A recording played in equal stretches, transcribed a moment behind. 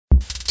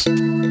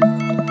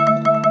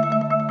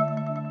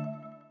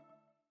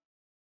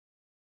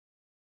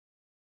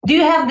Do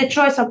you have the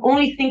choice of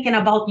only thinking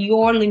about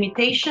your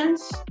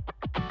limitations,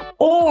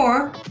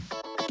 or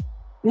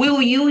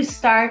will you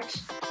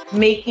start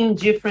making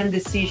different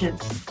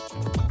decisions?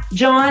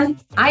 John,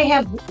 I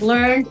have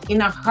learned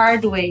in a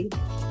hard way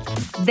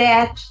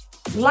that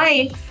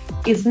life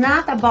is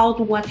not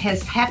about what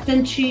has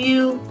happened to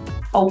you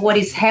or what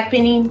is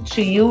happening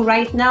to you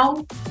right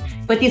now,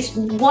 but it's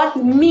what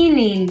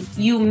meaning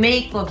you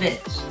make of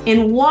it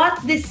and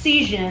what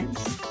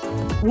decisions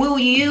will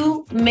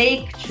you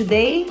make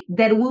today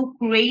that will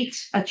create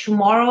a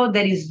tomorrow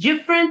that is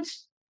different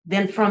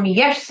than from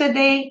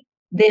yesterday,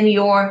 than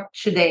your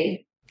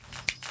today.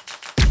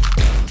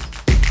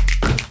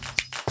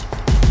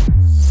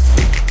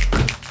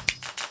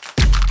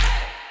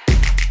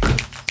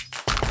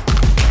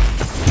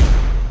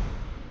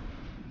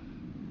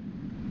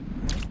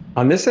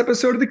 On this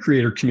episode of the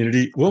Creator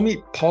Community, we'll meet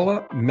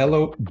Paula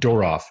Melo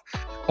Doroff,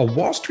 a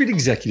Wall Street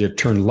executive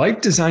turned life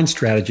design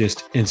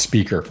strategist and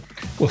speaker.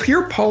 We'll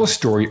hear Paula's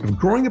story of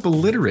growing up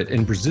illiterate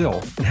in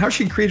Brazil and how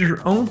she created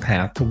her own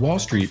path to Wall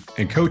Street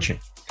and coaching.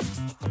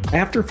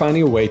 After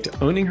finding a way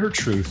to owning her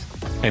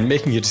truth and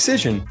making a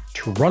decision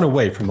to run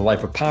away from a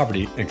life of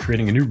poverty and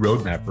creating a new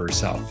roadmap for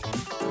herself.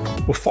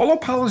 We'll follow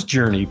Paula's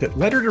journey that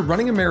led her to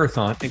running a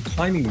marathon and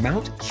climbing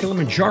Mount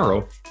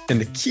Kilimanjaro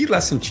and the key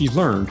lessons she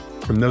learned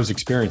from those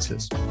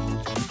experiences.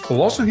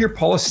 We'll also hear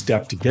Paula's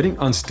step to getting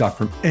unstuck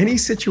from any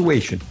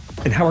situation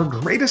and how our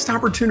greatest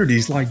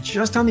opportunities lie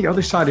just on the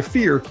other side of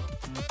fear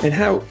and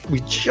how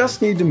we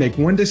just need to make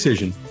one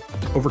decision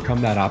to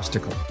overcome that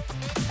obstacle.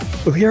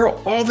 We'll hear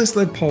how all this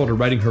led Paula to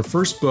writing her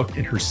first book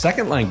in her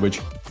second language,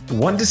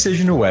 One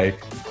Decision Away,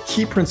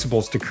 Key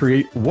Principles to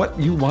Create What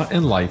You Want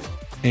in Life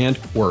and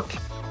Work.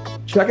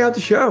 Check out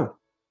the show.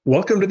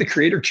 Welcome to the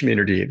Creator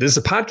Community. This is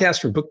a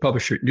podcast from book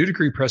publisher New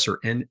Degree Press, or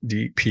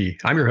NDP.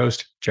 I'm your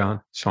host, John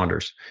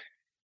Saunders.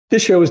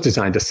 This show is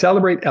designed to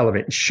celebrate,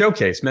 elevate, and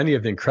showcase many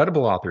of the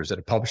incredible authors that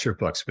have published their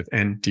books with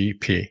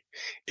NDP.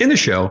 In the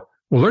show,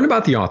 we'll learn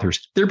about the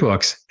authors, their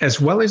books, as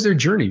well as their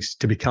journeys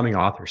to becoming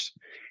authors.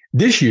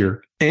 This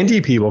year,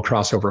 NDP will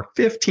cross over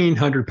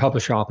 1,500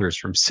 published authors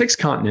from 6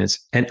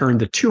 continents and earn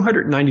the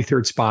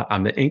 293rd spot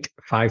on the Inc.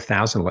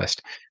 5000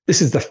 list.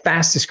 This is the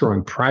fastest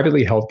growing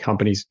privately held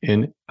companies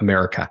in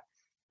America.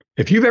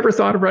 If you've ever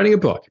thought of writing a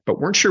book but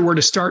weren't sure where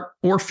to start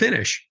or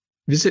finish,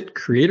 visit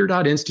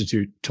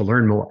creator.institute to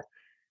learn more.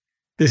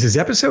 This is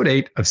episode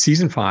 8 of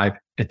season 5,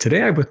 and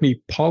today I have with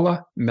me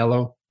Paula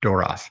Melo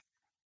Doroff.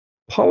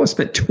 Paula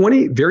spent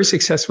 20 very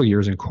successful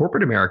years in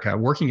corporate America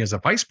working as a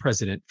vice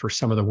president for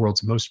some of the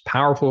world's most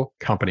powerful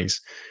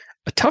companies.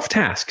 A tough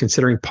task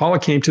considering Paula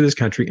came to this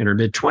country in her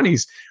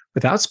mid-20s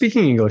without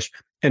speaking English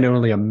and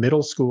only a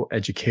middle school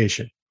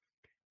education.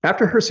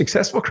 After her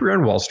successful career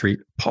on Wall Street,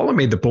 Paula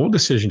made the bold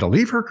decision to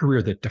leave her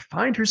career that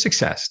defined her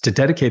success to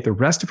dedicate the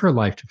rest of her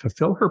life to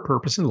fulfill her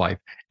purpose in life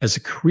as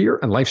a career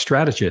and life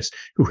strategist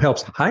who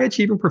helps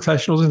high-achieving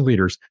professionals and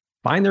leaders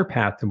find their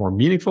path to more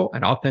meaningful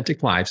and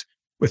authentic lives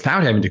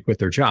without having to quit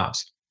their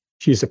jobs.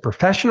 She is a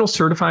professional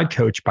certified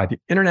coach by the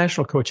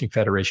International Coaching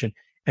Federation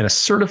and a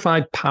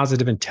certified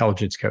positive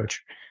intelligence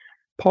coach.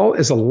 Paula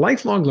is a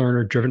lifelong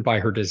learner driven by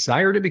her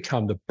desire to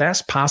become the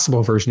best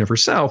possible version of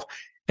herself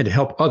and to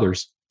help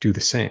others do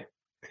the same.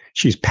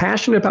 She's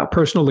passionate about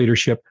personal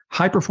leadership,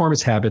 high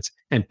performance habits,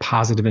 and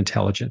positive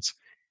intelligence.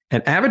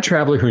 An avid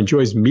traveler who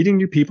enjoys meeting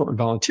new people and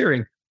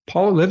volunteering,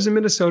 Paula lives in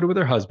Minnesota with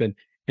her husband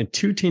and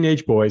 2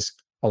 teenage boys,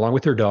 along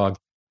with her dog,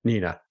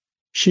 Nina.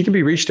 She can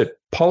be reached at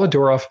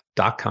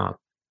pauladoroff.com.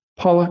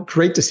 Paula,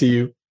 great to see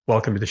you.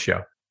 Welcome to the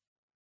show.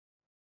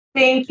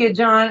 Thank you,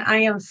 John. I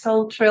am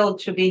so thrilled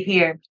to be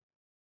here.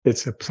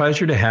 It's a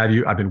pleasure to have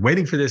you. I've been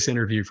waiting for this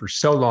interview for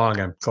so long.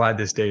 I'm glad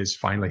this day is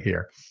finally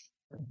here.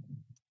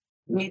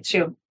 Me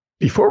too.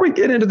 Before we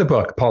get into the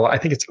book, Paula, I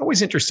think it's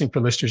always interesting for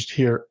listeners to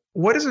hear,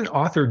 what does an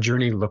author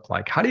journey look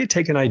like? How do you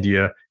take an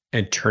idea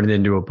and turn it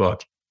into a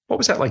book? What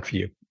was that like for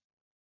you?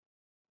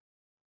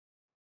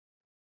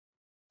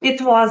 It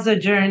was a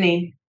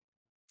journey.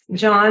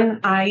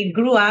 John, I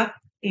grew up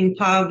in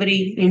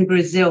poverty in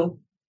Brazil.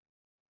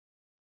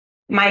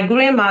 My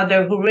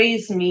grandmother who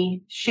raised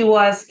me, she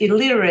was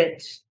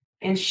illiterate,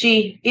 and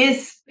she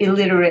is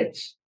illiterate.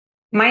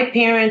 My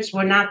parents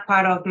were not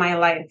part of my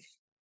life.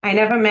 I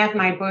never met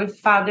my birth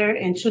father,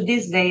 and to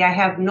this day, I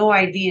have no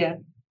idea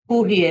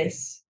who he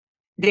is.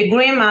 The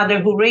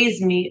grandmother who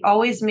raised me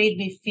always made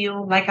me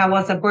feel like I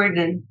was a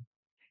burden.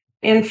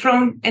 And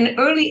from an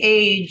early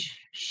age,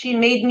 she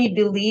made me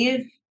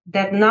believe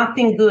that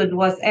nothing good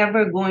was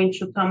ever going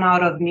to come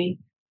out of me.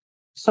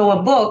 So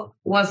a book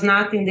was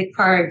not in the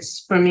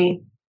cards for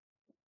me.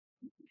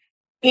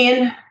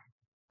 In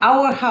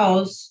our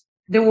house,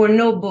 there were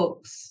no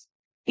books.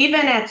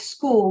 Even at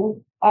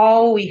school,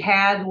 all we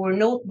had were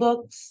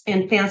notebooks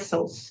and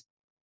pencils.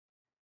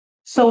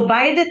 So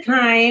by the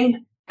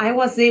time I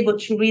was able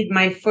to read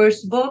my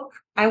first book,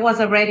 I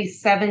was already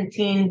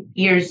 17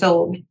 years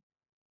old.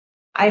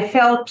 I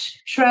felt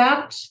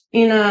trapped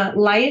in a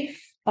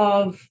life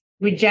of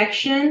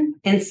rejection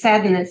and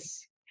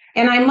sadness.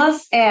 And I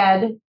must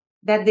add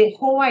that the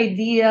whole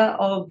idea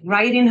of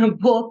writing a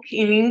book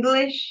in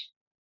English,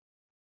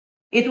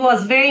 it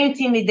was very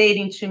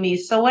intimidating to me.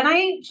 So when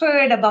I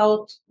heard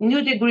about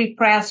New Degree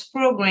Press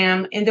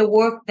program and the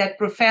work that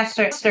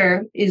Professor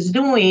is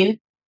doing,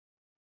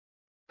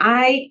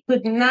 I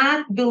could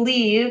not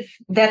believe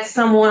that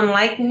someone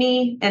like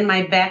me and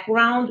my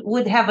background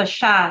would have a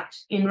shot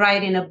in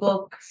writing a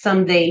book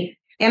someday.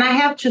 And I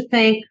have to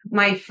thank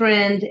my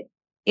friend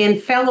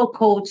and fellow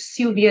coach,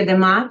 Sylvia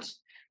Demat,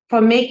 for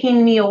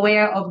making me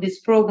aware of this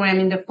program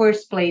in the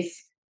first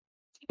place.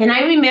 And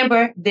I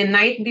remember the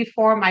night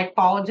before my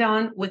call,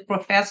 John, with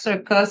Professor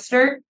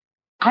Custer,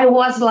 I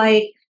was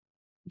like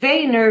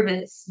very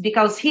nervous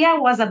because here I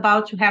was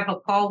about to have a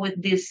call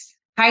with this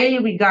highly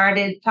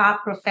regarded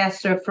top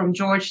professor from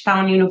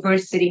Georgetown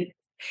University.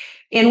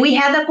 And we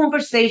had a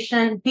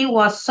conversation. He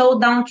was so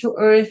down to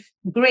earth,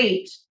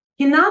 great.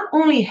 He not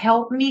only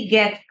helped me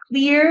get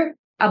clear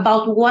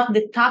about what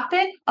the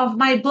topic of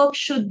my book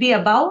should be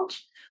about,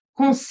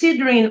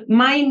 considering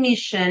my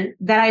mission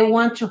that I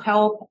want to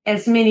help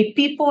as many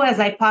people as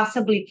I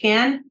possibly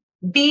can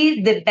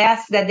be the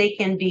best that they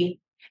can be.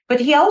 But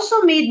he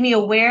also made me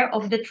aware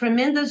of the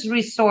tremendous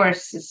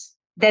resources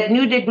that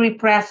New Degree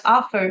Press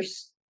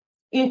offers,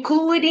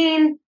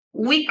 including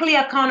weekly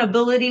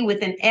accountability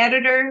with an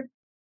editor,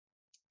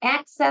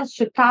 access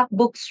to top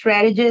book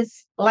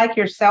strategists like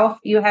yourself.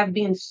 You have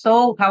been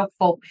so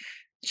helpful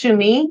to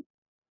me.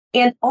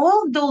 And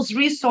all of those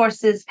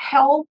resources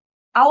help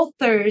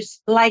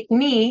authors like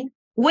me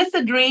with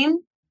a dream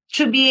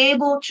to be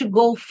able to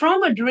go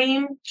from a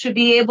dream to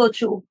be able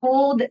to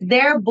hold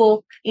their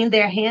book in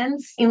their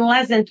hands in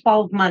less than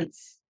 12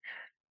 months.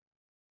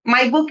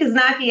 My book is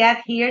not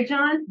yet here,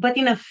 John, but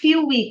in a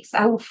few weeks,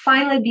 I will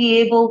finally be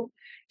able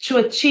to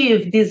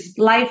achieve this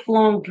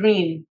lifelong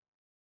dream.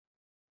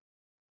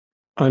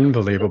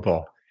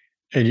 Unbelievable.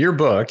 And your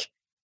book,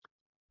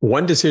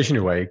 One Decision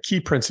Away, Key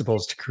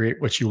Principles to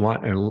Create What You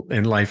Want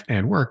in Life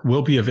and Work,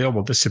 will be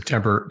available this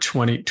September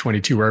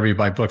 2022, wherever you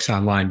buy books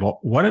online. Well,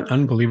 what an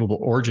unbelievable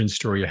origin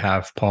story you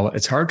have, Paula.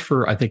 It's hard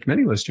for, I think,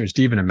 many listeners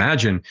to even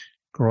imagine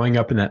growing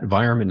up in that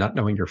environment, not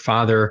knowing your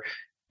father.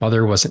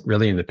 Mother wasn't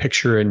really in the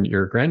picture, and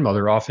your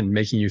grandmother often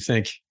making you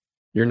think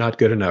you're not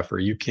good enough or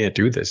you can't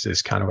do this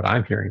is kind of what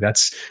I'm hearing.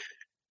 That's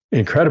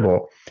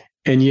incredible.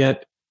 And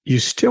yet you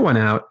still went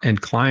out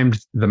and climbed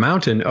the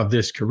mountain of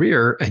this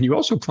career. And you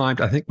also climbed,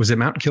 I think, was it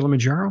Mount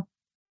Kilimanjaro?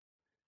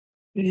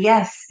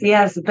 Yes,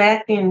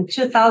 back in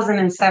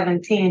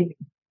 2017.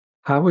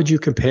 How would you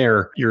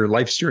compare your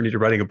life's journey to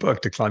writing a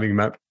book to climbing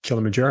Mount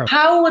Kilimanjaro?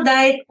 How would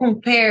I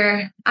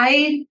compare?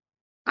 I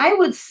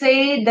would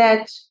say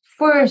that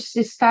first,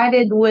 it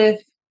started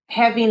with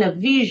having a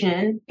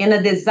vision and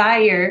a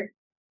desire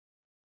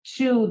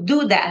to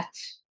do that,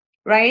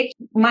 right?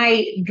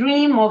 My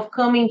dream of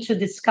coming to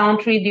this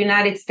country, the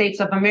United States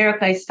of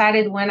America,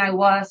 started when I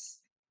was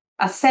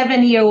a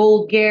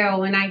 7-year-old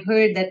girl and I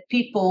heard that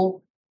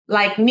people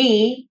like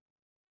me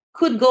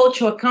could go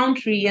to a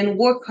country and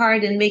work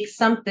hard and make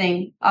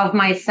something of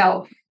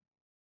myself.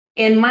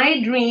 And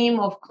my dream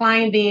of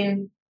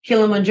climbing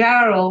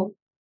Kilimanjaro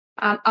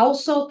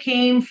also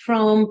came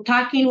from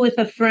talking with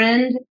a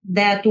friend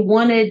that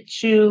wanted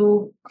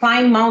to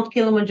climb Mount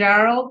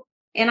Kilimanjaro.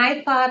 And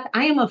I thought,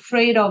 I am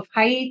afraid of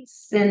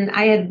heights, and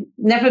I had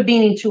never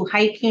been into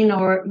hiking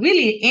or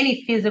really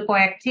any physical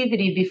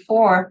activity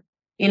before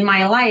in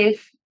my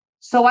life.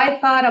 So I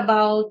thought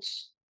about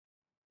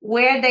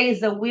where there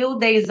is a will,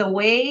 there is a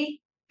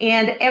way.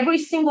 And every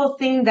single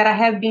thing that I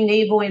have been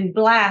able and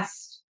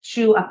blessed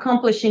to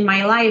accomplish in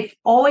my life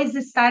always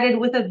started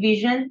with a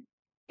vision.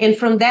 And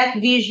from that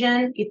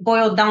vision, it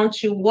boiled down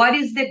to what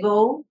is the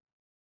goal,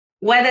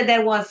 whether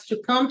that was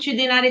to come to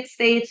the United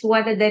States,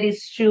 whether that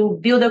is to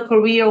build a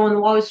career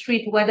on Wall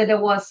Street, whether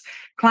that was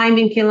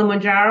climbing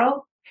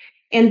Kilimanjaro.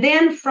 And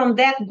then from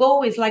that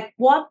goal is like,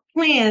 what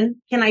plan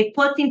can I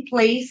put in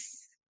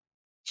place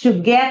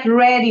to get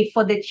ready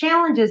for the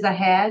challenges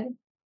ahead?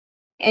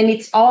 And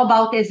it's all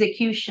about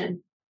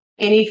execution.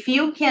 And if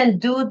you can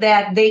do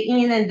that day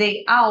in and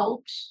day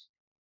out,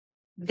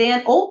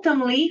 then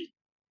ultimately,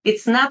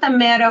 it's not a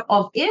matter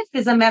of if,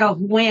 it's a matter of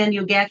when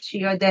you get to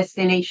your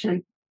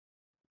destination.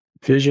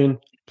 Vision,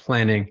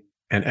 planning,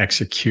 and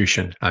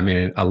execution. I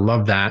mean, I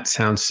love that.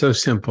 Sounds so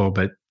simple,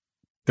 but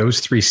those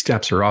 3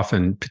 steps are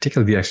often,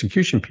 particularly the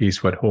execution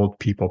piece, what hold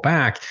people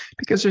back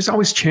because there's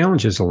always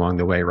challenges along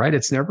the way, right?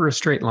 It's never a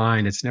straight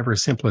line. It's never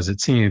as simple as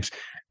it seems.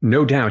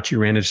 No doubt you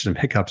ran into some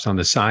hiccups on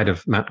the side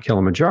of Mount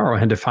Kilimanjaro and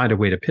had to find a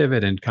way to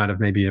pivot and kind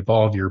of maybe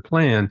evolve your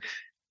plan,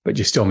 but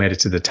you still made it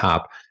to the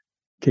top.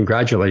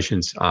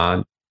 Congratulations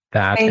on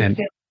that. Thank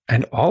you.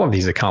 And all of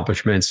these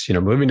accomplishments,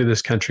 moving to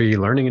this country,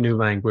 learning a new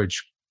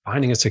language,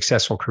 finding a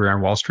successful career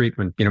on Wall Street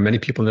when, many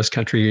people in this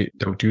country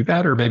don't do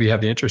that or maybe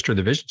have the interest or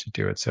the vision to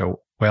do it. So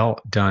well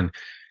done.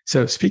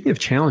 So speaking of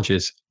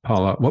challenges,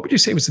 Paula, what would you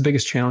say was the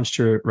biggest challenge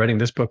to writing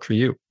this book for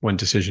you, One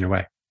Decision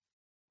Away?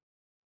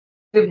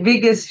 The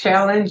biggest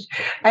challenge,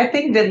 I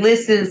think the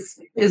list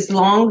is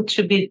long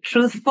to be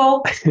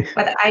truthful,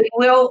 but I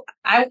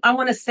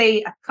want to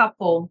say a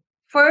couple.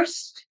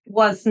 First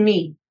was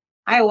me.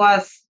 I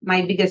was my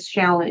biggest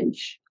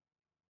challenge.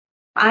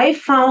 I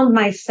found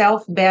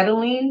myself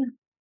battling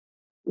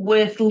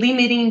with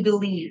limiting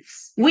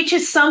beliefs, which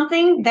is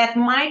something that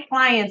my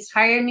clients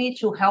hire me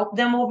to help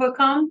them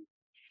overcome.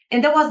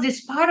 And there was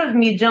this part of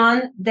me, John,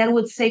 that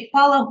would say,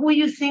 Paula, who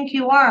you think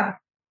you are?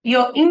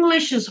 Your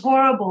English is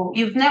horrible.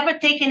 You've never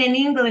taken an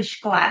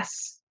English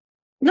class.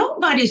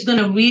 Nobody's going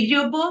to read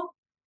your book.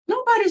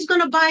 Nobody's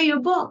going to buy your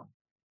book.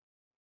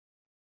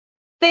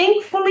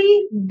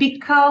 Thankfully,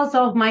 because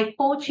of my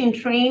coaching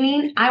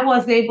training, I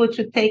was able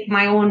to take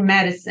my own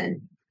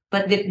medicine.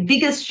 But the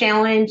biggest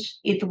challenge,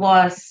 it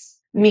was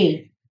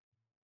me.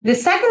 The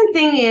second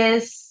thing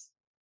is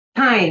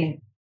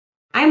time.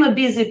 I'm a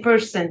busy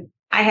person.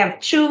 I have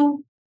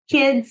 2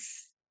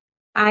 kids.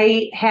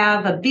 I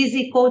have a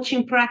busy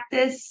coaching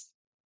practice.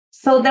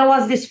 So there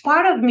was this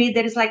part of me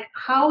that is like,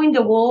 how in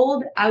the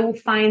world I will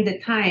find the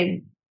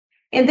time?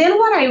 And then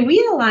what I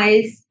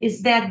realized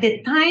is that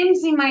the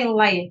times in my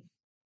life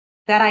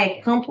that I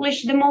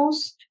accomplished the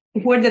most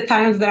were the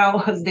times that I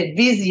was the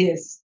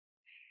busiest.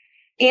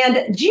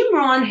 And Jim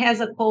Rohn has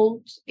a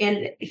quote,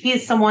 and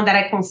he's someone that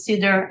I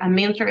consider a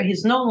mentor.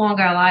 He's no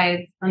longer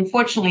alive,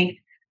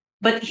 unfortunately.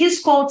 But his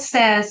quote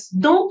says,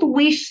 don't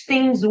wish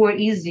things were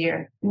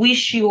easier,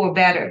 wish you were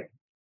better.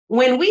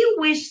 When we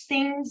wish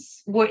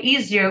things were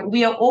easier,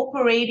 we are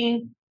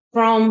operating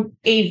from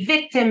a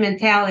victim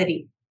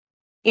mentality.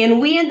 And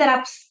we ended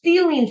up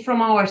stealing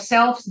from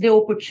ourselves the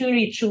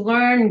opportunity to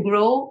learn,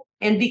 grow,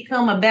 and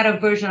become a better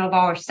version of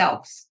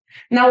ourselves.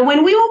 Now,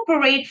 when we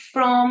operate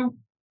from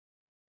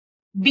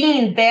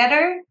being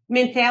better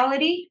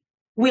mentality,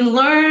 we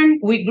learn,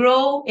 we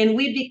grow, and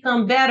we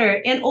become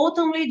better. And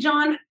ultimately,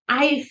 John,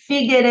 I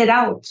figured it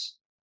out,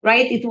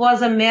 right? It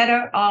was a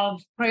matter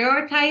of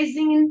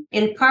prioritizing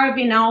and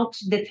carving out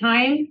the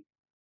time.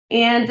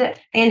 And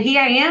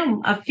here I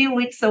am, a few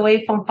weeks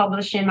away from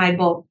publishing my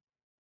book.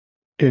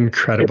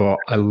 Incredible.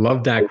 I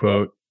love that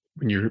quote.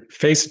 When you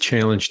face a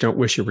challenge, don't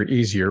wish it were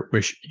easier,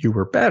 wish you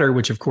were better,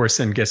 which of course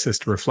then gets us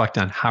to reflect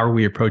on how are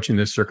we approaching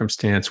this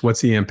circumstance?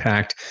 What's the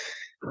impact?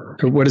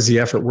 What is the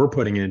effort we're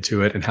putting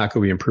into it? And how can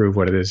we improve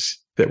what it is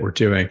that we're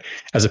doing?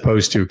 As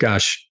opposed to,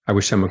 gosh, I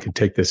wish someone could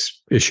take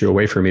this issue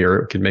away from me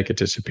or could make it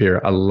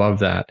disappear. I love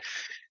that.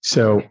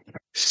 So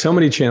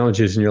many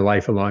challenges in your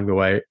life along the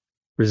way.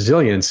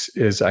 Resilience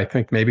is, I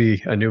think,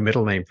 maybe a new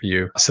middle name for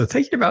you. So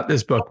thinking about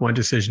this book, One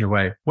Decision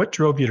Away, what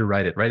drove you to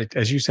write it, right?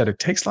 As you said, it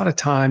takes a lot of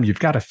time. You've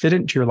got to fit it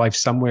into your life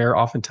somewhere.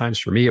 Oftentimes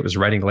for me, it was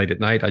writing late at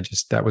night.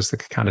 That was the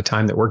kind of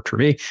time that worked for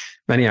me.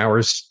 Many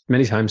hours,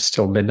 many times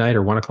till midnight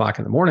or 1 o'clock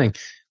in the morning.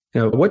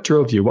 What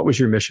drove you? What was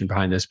your mission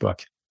behind this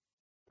book?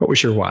 What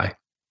was your why?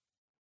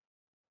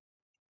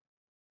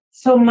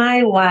 So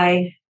my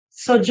why.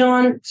 So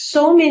John,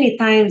 so many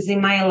times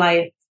in my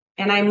life,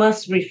 and I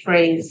must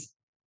rephrase,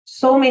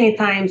 so many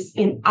times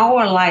in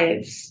our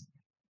lives,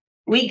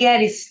 we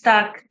get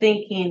stuck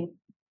thinking,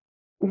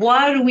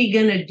 what are we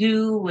going to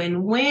do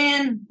and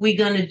when we're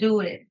going to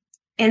do it?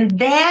 And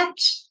that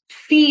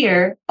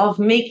fear of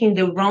making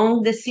the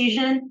wrong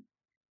decision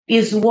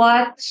is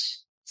what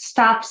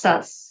stops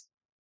us.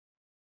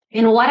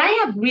 And what I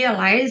have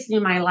realized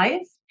in my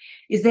life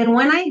is that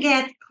when I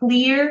get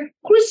clear,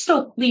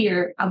 crystal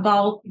clear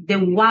about the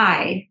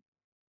why,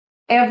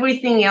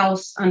 everything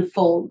else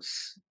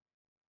unfolds.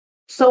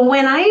 So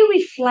when I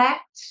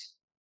reflect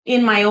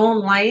in my own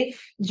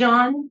life,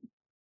 John,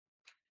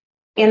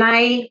 and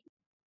I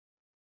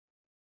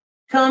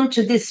come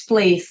to this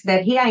place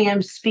that here I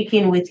am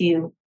speaking with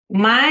you,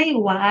 my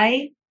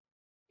why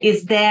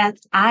is that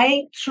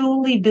I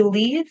truly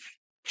believe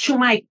to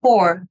my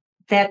core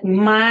that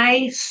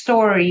my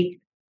story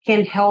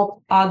can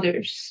help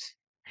others.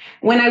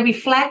 When I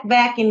reflect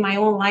back in my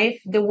own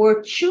life, there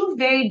were 2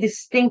 very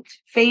distinct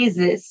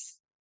phases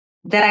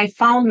that I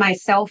found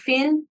myself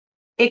in,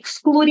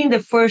 excluding the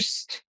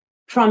first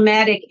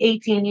traumatic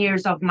 18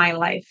 years of my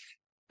life.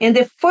 In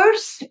the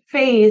first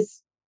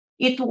phase,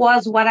 it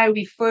was what I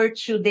refer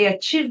to the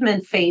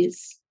achievement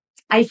phase.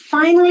 I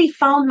finally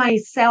found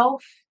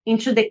myself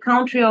into the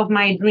country of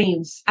my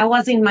dreams. I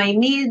was in my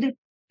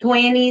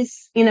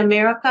mid-20s in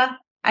America.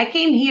 I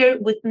came here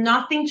with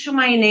nothing to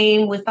my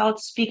name, without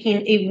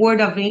speaking a word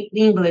of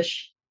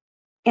English.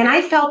 And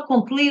I felt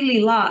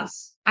completely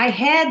lost. I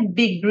had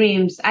big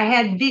dreams. I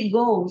had big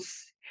goals.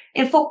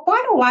 And for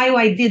quite a while,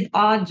 I did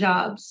odd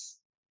jobs.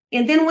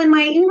 And then when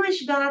my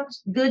English got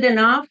good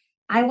enough,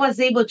 I was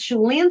able to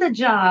land a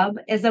job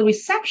as a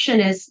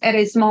receptionist at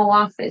a small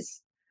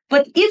office.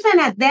 But even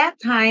at that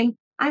time,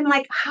 I'm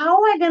like, how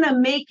am I going to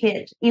make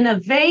it in a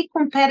very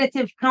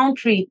competitive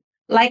country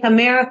like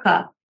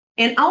America?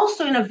 And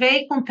also in a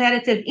very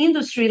competitive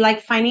industry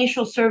like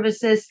financial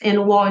services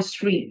and Wall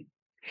Street.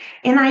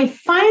 And I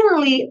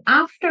finally,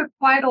 after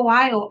quite a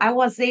while, I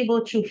was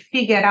able to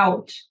figure it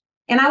out.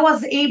 And I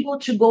was able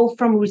to go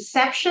from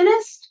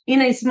receptionist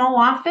in a small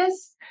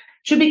office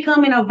to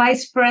becoming a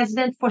vice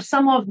president for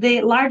some of the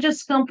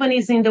largest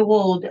companies in the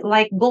world,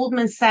 like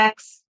Goldman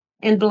Sachs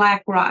and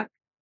BlackRock.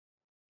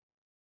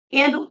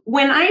 And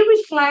when I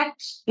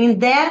reflect in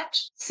that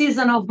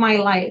season of my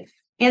life,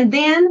 and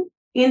then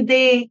in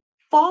the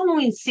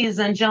following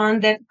season, John,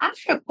 that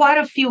after quite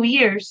a few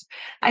years,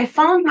 I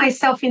found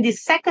myself in the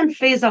second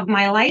phase of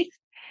my life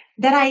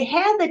that I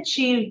had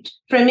achieved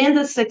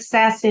tremendous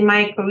success in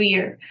my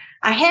career.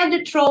 I had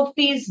the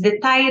trophies, the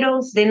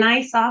titles, the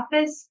nice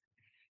office.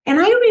 And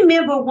I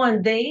remember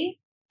one day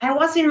I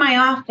was in my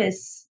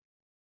office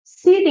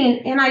sitting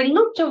and I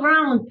looked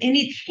around and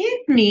it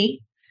hit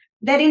me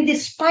that in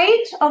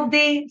despite of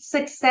the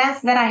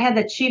success that I had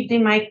achieved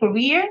in my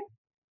career,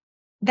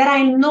 that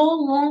I no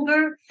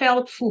longer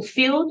felt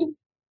fulfilled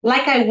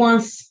like I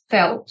once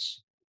felt.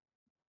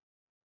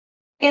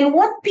 And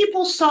what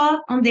people saw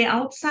on the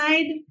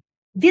outside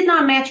did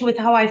not match with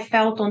how I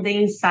felt on the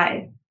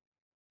inside.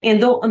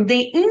 And though on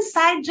the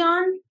inside,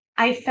 John,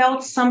 I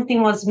felt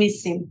something was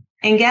missing.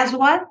 And guess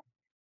what?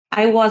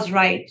 I was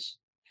right.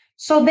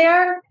 So there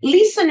are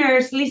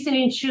listeners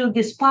listening to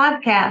this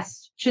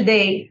podcast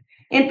today,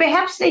 and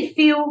perhaps they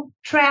feel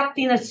trapped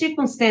in a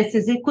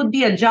circumstances. It could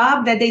be a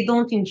job that they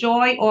don't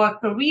enjoy or a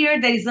career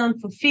that is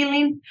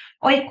unfulfilling,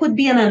 or it could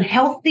be an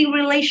unhealthy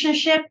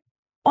relationship,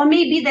 or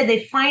maybe that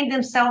they find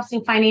themselves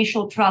in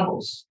financial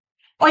troubles.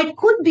 Or it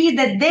could be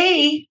that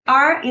they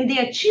are in the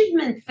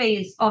achievement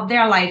phase of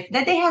their life,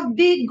 that they have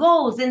big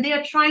goals and they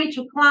are trying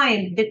to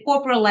climb the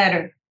corporate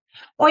ladder.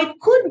 Or it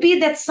could be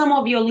that some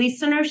of your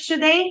listeners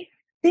today,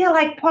 they're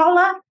like,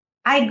 Paula,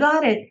 I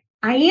got it.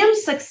 I am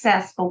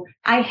successful.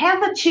 I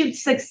have achieved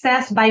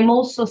success by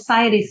most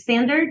society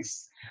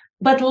standards.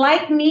 But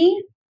like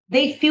me,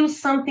 they feel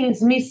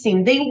something's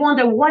missing. They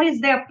wonder what is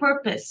their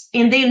purpose,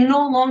 and they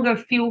no longer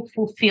feel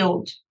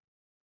fulfilled.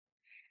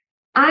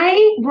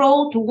 I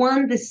wrote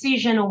One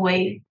Decision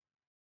Away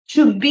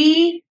to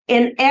be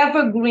an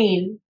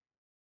evergreen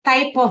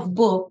type of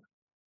book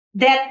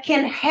that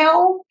can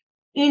help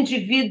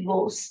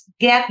individuals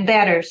get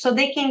better so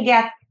they can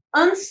get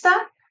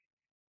unstuck,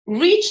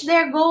 reach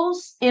their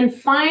goals, and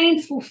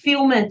find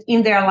fulfillment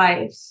in their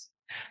lives.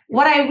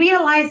 What I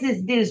realized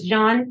is this,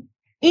 John,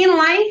 in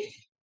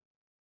life,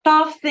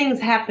 tough things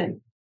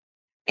happen.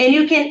 And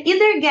you can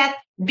either get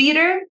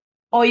bitter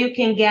or you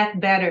can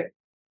get better.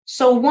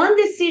 So One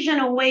Decision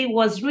Away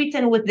was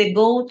written with the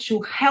goal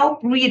to help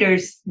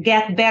readers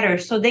get better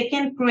so they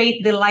can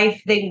create the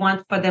life they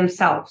want for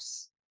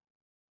themselves.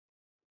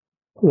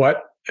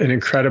 What an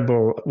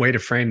incredible way to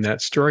frame that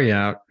story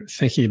out,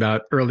 thinking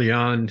about early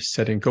on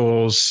setting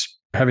goals,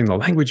 having the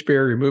language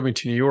barrier, moving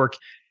to New York,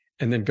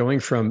 and then going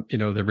from,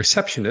 the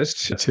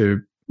receptionist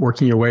to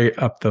working your way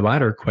up the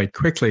ladder quite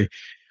quickly.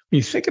 When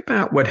you think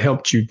about what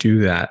helped you do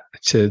that,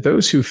 to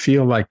those who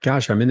feel like,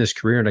 gosh, I'm in this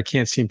career and I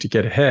can't seem to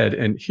get ahead,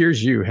 and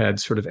here's you had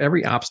sort of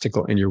every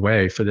obstacle in your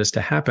way for this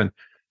to happen,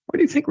 what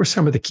do you think were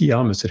some of the key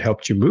elements that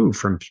helped you move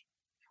from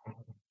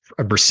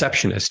a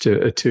receptionist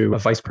to a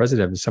vice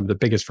president of some of the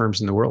biggest firms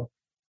in the world?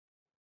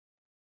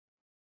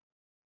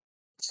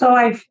 So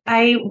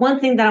I one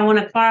thing that I want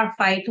to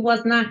clarify, it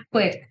was not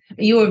quick.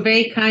 You were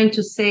very kind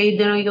to say,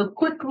 you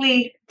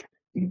quickly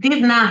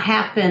did not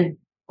happen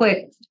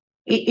quick.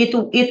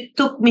 It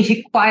took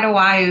me quite a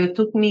while. It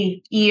took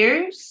me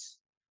years.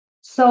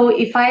 So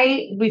if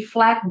I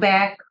reflect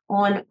back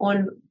on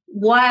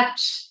what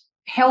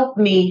helped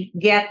me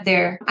get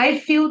there, I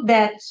feel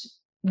that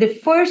the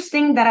first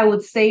thing that I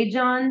would say,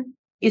 John,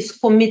 is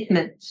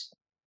commitment.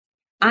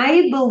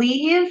 I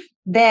believe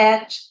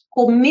that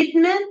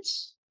commitment,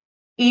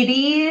 it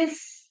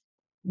is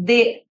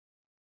the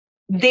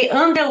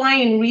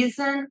underlying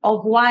reason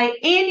of why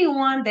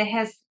anyone that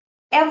has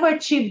ever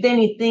achieved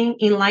anything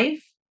in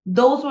life,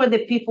 those were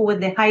the people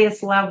with the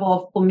highest level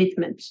of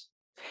commitment.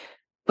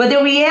 But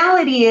the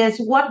reality is,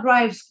 what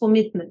drives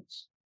commitment?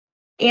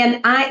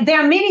 And there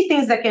are many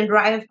things that can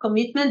drive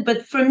commitment,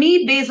 but for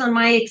me, based on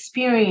my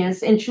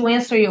experience, and to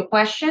answer your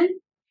question,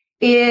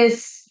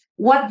 is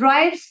what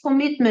drives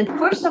commitment,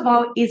 first of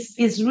all,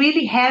 is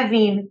really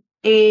having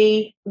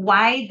a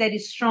why that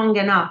is strong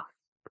enough.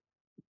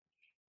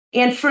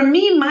 And for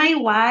me, my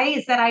why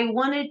is that I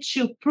wanted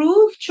to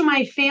prove to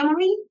my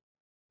family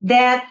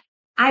that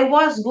I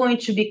was going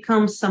to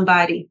become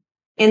somebody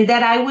and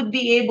that I would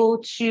be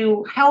able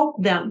to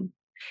help them.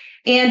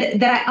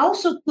 And that I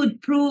also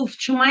could prove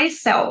to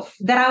myself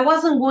that I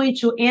wasn't going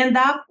to end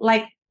up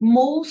like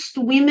most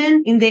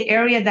women in the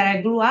area that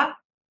I grew up,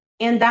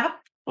 end up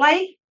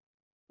like,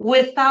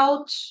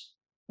 without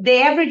the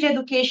average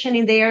education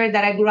in the area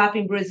that I grew up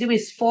in Brazil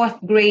is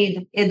 4th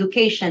grade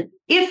education,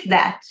 if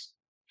that.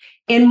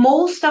 And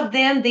most of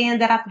them, they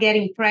ended up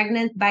getting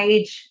pregnant by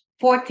age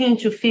 14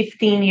 to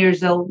 15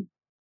 years old.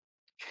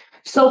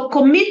 So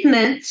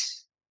commitment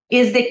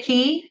is the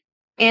key.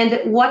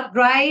 And what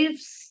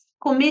drives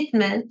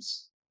commitment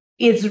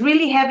is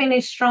really having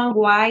a strong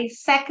why.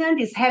 Second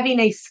is having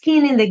a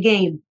skin in the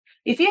game.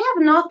 If you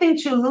have nothing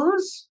to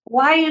lose,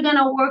 why are you going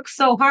to work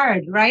so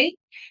hard, right?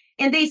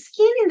 And the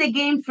skin in the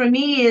game for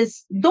me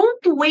is don't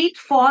wait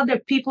for other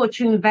people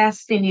to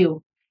invest in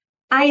you.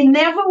 I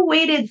never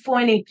waited for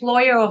an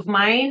employer of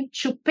mine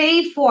to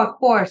pay for a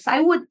course.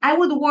 I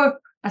would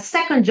work a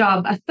second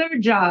job, a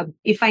third job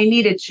if I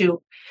needed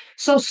to.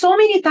 So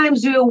many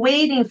times we were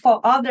waiting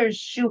for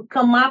others to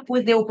come up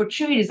with the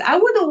opportunities. I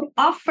would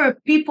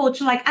offer people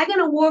to like, I'm going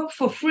to work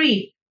for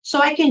free so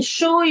I can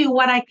show you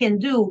what I can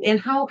do and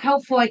how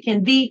helpful I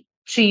can be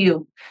to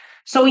you.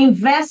 So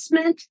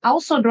investment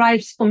also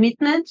drives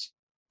commitment.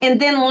 And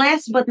then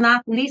last but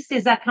not least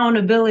is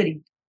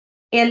accountability.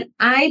 And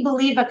I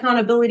believe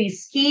accountability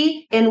is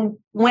key. And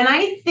when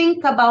I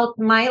think about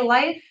my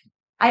life,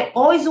 I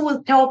always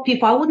will tell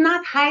people, I would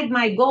not hide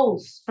my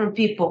goals from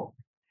people.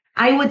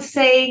 I would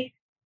say,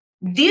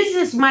 this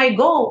is my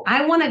goal.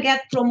 I want to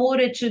get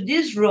promoted to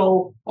this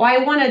role, or I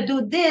want to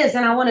do this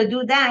and I want to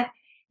do that.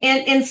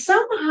 And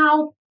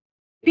somehow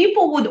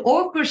people would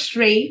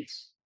orchestrate,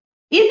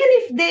 even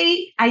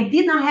if I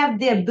did not have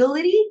the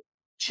ability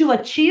to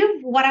achieve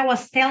what I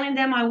was telling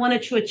them I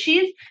wanted to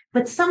achieve,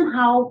 but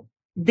somehow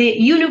the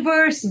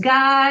universe,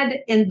 God,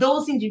 and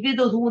those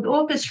individuals would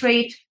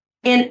orchestrate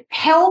and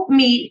help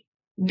me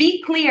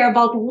be clear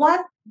about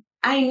what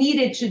I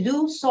needed to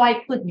do so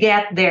I could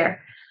get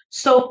there.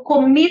 So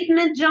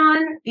commitment,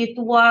 John, it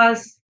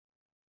was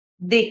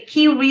the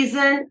key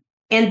reason.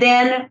 And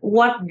then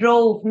what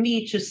drove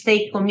me to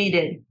stay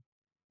committed.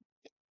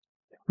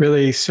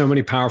 Really, so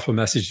many powerful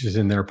messages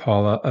in there,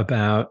 Paula,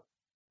 about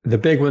the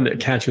big one that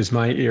catches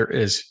my ear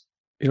is,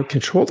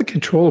 control the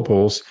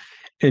controllables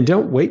and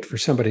don't wait for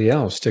somebody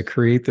else to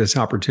create this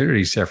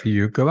opportunity set for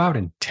you. Go out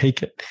and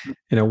take it.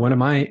 One of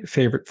my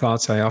favorite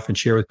thoughts I often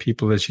share with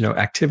people is,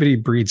 activity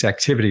breeds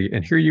activity.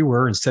 And here you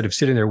were, instead of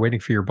sitting there waiting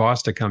for your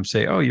boss to come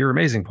say, oh, you're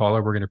amazing,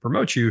 Paula, we're going to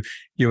promote you.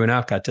 You went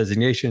out, got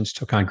designations,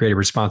 took on greater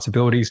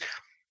responsibilities,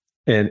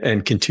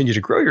 and continue to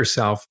grow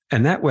yourself.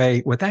 And that way,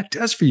 what that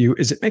does for you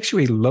is it makes you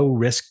a low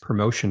risk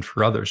promotion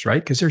for others,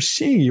 right? Because they're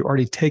seeing you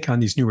already take on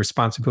these new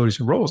responsibilities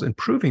and roles and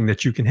proving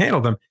that you can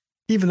handle them,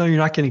 even though you're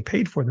not getting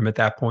paid for them at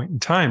that point in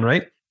time,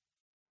 right?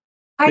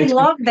 I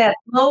love that.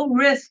 Low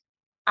risk.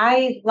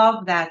 I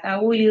love that. I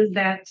will use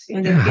that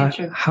in the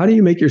future. How do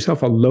you make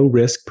yourself a low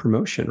risk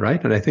promotion,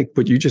 right? And I think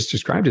what you just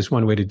described is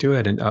one way to do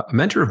it. And a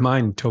mentor of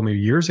mine told me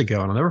years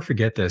ago, and I'll never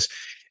forget this,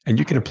 and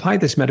you can apply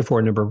this metaphor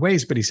a number of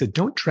ways, but he said,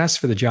 don't dress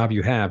for the job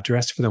you have,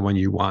 dress for the one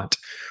you want.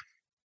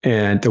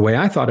 And the way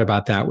I thought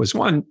about that was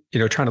one,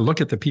 trying to look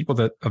at the people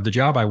of the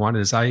job I wanted,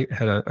 as I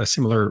had a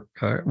similar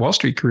Wall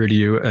Street career to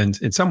you, and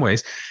in some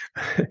ways,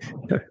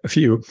 a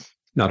few,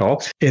 not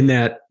all, in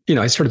that,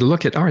 I started to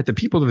look at, all right, the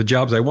people of the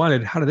jobs I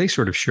wanted, how do they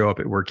sort of show up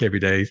at work every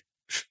day?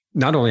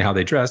 Not only how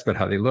they dressed, but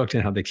how they looked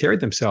and how they carried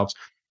themselves.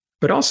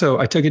 But also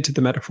I took it to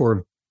the metaphor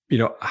of,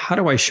 how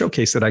do I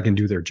showcase that I can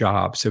do their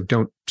job? So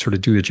don't sort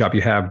of do the job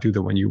you have, do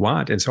the one you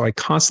want. And so I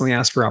constantly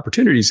ask for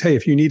opportunities. Hey,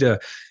 if you need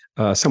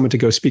someone to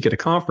go speak at a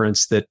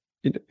conference that,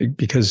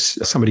 because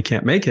somebody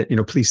can't make it,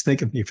 please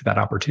think of me for that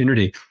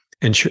opportunity.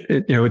 And,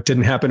 it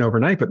didn't happen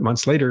overnight, but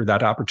months later,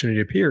 that opportunity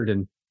appeared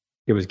and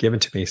it was given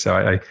to me. So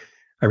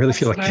I really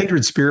feel like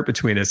kindred spirit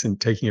between us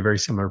and taking a very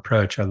similar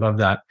approach. I love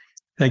that.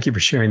 Thank you for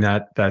sharing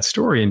that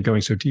story and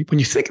going so deep. When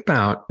you think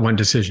about One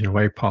Decision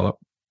Away, Paula,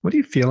 what do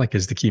you feel like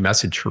is the key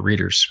message for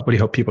readers? What do you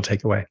hope people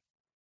take away?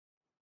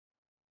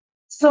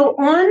 So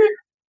on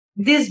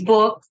this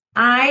book,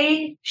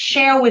 I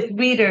share with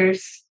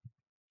readers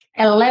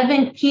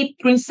 11 key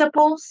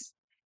principles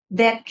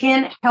that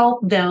can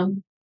help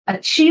them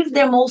achieve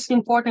their most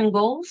important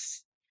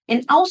goals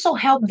and also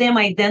help them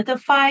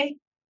identify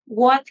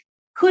what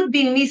could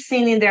be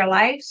missing in their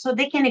lives so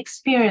they can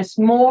experience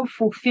more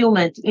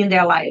fulfillment in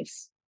their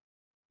lives.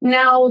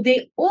 Now,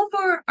 the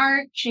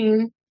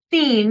overarching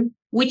theme,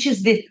 which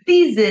is the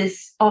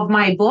thesis of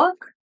my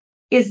book,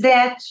 is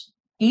that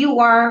you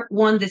are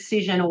one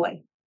decision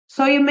away.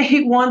 So you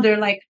may wonder,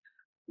 like,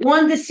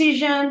 one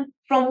decision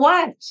from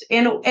what?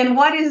 And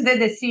what is the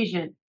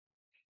decision?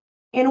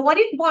 And what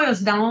it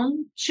boils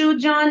down to,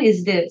 John,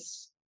 is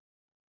this.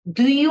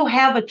 Do you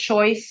have a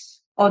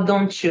choice or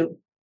don't you?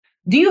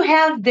 Do you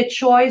have the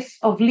choice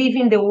of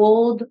living the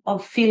world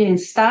of feeling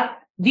stuck?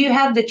 Do you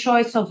have the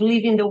choice of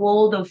living the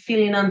world of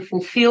feeling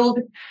unfulfilled?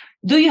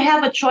 Do you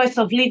have a choice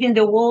of living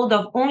the world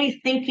of only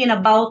thinking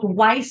about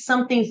why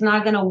something's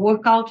not going to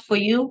work out for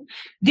you?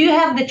 Do you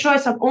have the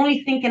choice of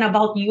only thinking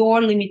about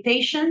your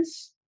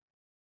limitations?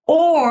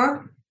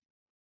 Or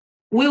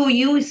will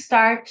you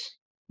start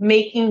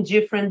making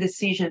different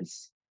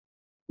decisions?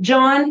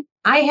 John,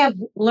 I have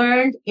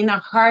learned in a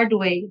hard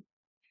way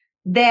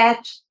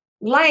that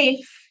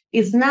life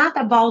is not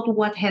about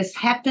what has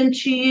happened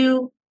to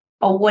you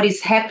or what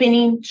is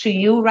happening to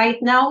you right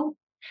now,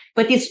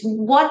 but it's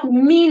what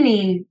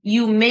meaning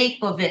you make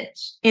of it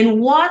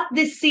and what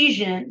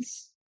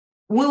decisions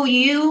will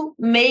you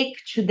make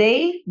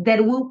today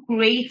that will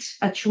create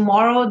a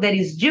tomorrow that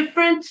is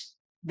different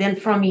than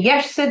from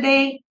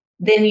yesterday,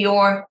 than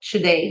your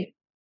today.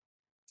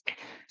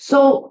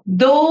 So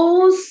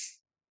those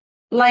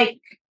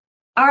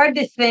are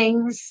the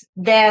things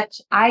that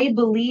I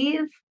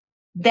believe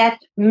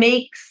that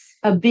makes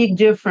a big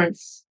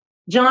difference.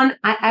 John,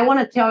 I want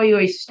to tell you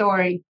a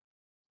story.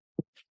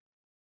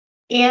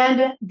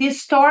 And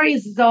this story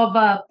is of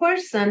a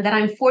person that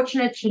I'm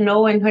fortunate to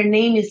know, and her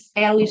name is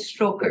Ellie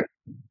Stroker.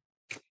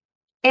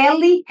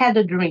 Ellie had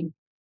a dream.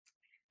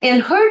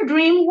 And her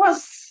dream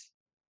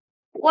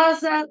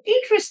was an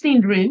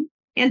interesting dream.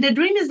 And the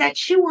dream is that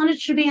she wanted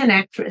to be an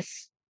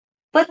actress.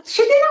 But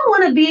she didn't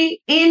want to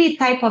be any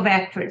type of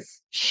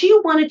actress. She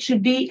wanted to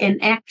be an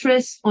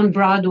actress on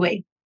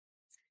Broadway.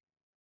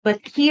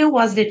 But here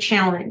was the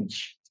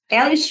challenge.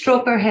 Ellie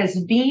Stroker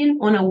has been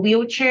on a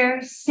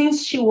wheelchair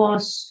since she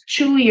was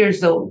 2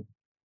 years old.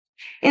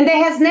 And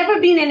there has never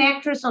been an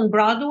actress on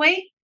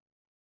Broadway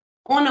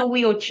on a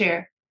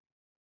wheelchair.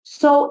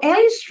 So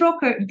Ellie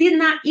Stroker did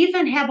not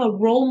even have a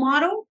role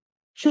model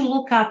to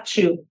look up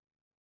to.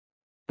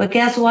 But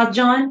guess what,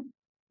 John?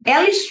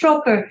 Ellie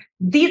Stroker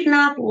did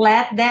not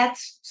let that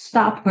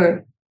stop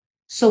her.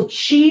 So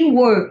she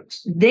worked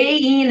day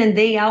in and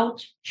day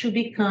out to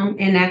become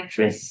an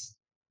actress.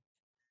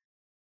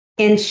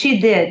 And she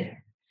did.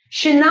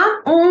 She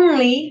not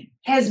only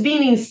has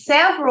been in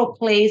several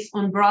plays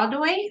on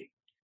Broadway,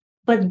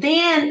 but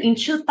then in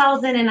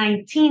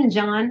 2019,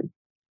 John,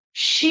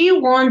 she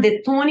won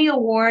the Tony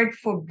Award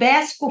for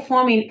Best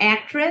Performing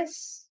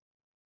Actress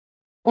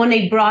on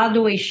a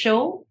Broadway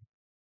show.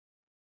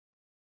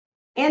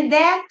 And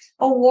that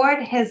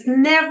award has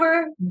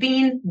never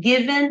been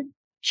given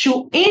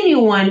to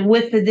anyone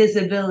with a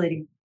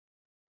disability.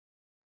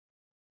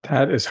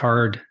 That is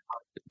hard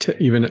to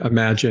even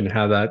imagine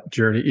how that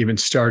journey even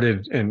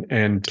started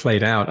and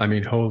played out. I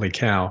mean, holy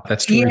cow.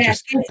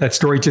 That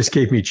story just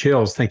gave me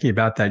chills thinking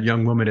about that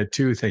young woman at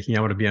 2 thinking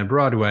I want to be on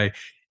Broadway,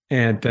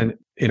 and then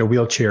in a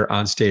wheelchair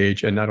on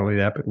stage, and not only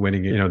that, but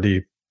winning,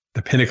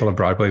 the pinnacle of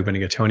Broadway,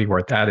 winning a Tony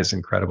Award. That is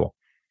incredible.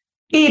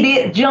 It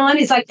is, John.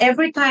 It's like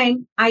every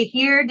time I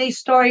hear the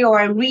story or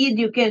I read,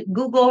 you can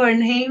Google her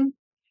name.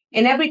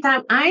 And every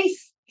time I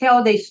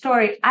tell the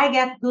story, I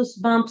get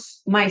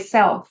goosebumps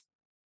myself.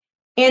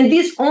 And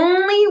this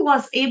only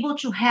was able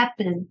to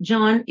happen,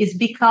 John, is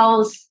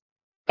because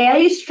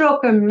Ellie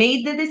Stroker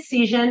made the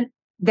decision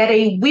that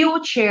a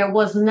wheelchair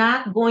was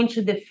not going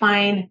to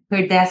define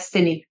her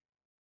destiny.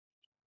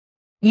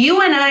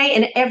 You and I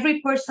and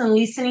every person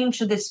listening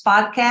to this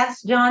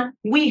podcast, John,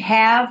 we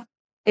have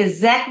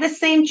exactly the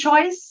same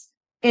choice,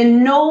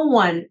 and no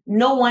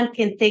one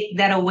can take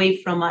that away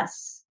from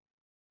us.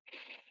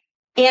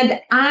 And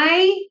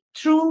I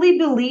truly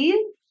believe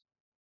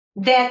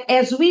that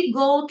as we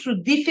go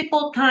through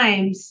difficult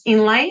times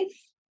in life,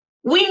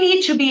 we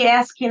need to be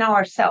asking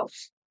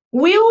ourselves,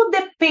 will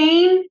the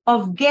pain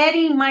of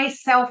getting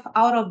myself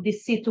out of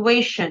this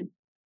situation,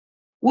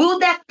 will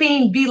that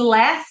pain be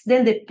less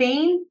than the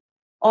pain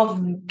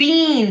of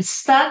being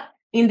stuck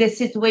in the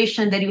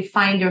situation that you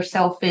find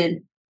yourself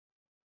in?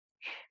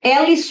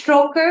 Ellie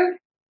Stroker,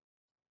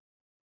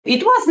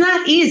 it was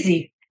not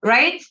easy,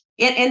 right?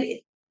 And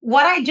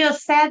what I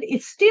just said,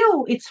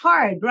 it's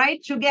hard,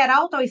 right? To get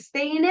out or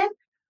stay in it.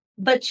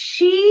 But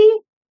she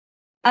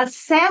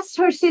assessed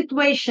her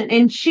situation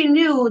and she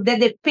knew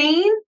that the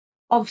pain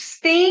of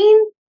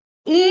staying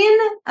in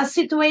a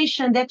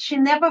situation that she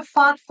never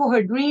fought for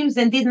her dreams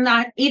and did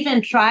not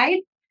even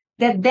try,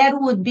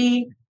 that would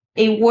be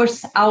a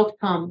worse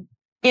outcome.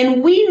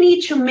 And we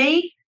need to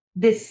make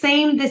the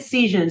same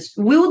decisions.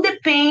 Will the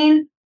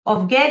pain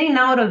of getting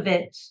out of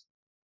it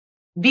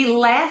be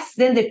less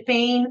than the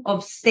pain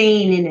of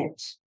staying in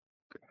it?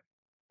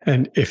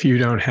 And if you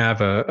don't have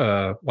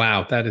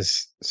wow, that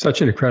is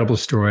such an incredible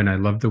story. And I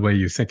love the way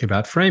you think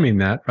about framing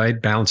that,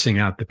 right? Balancing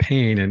out the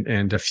pain.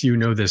 And if you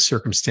know this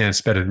circumstance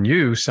better than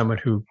you, someone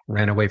who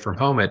ran away from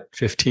home at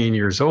 15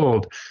 years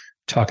old,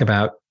 talk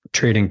about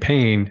trading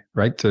pain,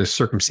 right? The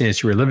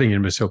circumstance you were living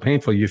in was so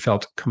painful, you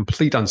felt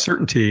complete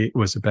uncertainty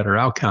was a better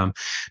outcome,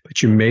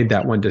 but you made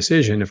that one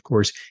decision. Of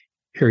course,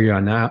 here you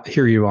are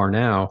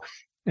now,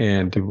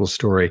 and a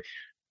story.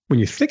 When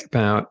you think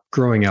about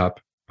growing up,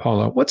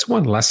 Paula, what's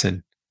one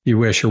lesson you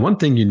wish, or one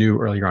thing you knew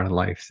earlier on in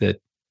life that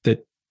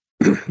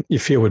you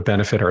feel would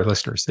benefit our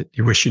listeners, that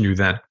you wish you knew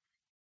then?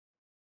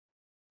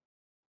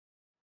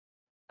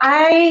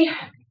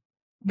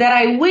 That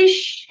I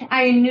wish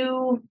I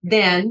knew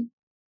then,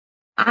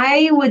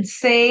 I would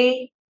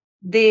say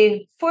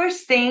the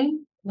first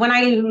thing when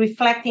I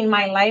reflect in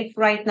my life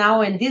right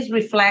now, and this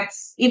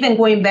reflects even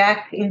going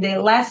back in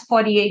the last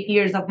 48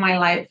 years of my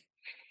life,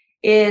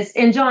 is,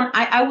 and John,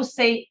 I will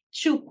say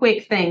 2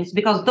 quick things,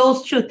 because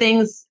those 2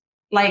 things,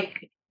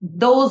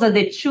 those are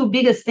the 2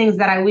 biggest things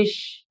that I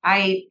wish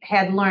I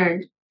had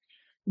learned.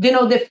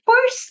 The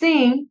first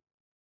thing,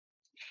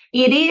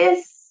 it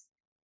is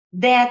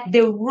that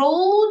the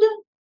road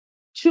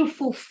to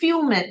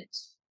fulfillment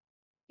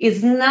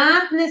is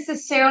not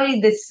necessarily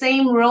the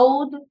same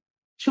road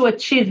to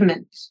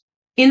achievement.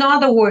 In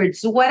other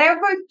words,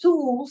 whatever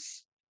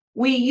tools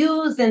we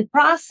use and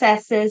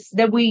processes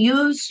that we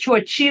use to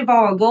achieve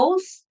our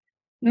goals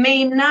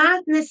may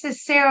not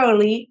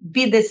necessarily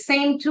be the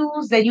same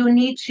tools that you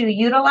need to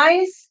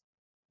utilize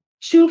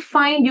to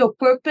find your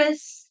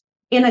purpose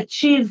and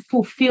achieve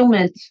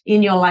fulfillment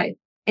in your life.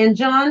 And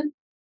John,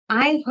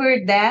 I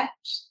heard that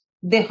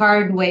the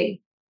hard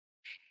way.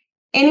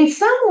 And in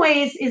some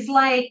ways, it's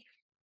like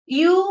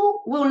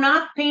you will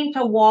not paint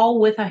a wall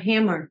with a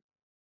hammer.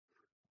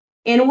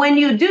 And when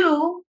you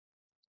do,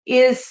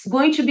 is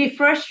going to be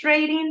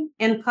frustrating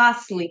and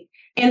costly.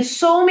 And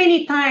so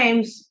many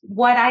times,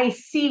 what I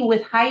see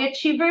with high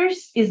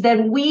achievers is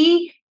that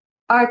we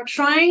are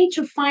trying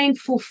to find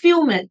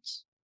fulfillment,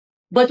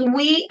 but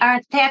we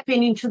are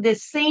tapping into the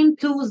same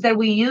tools that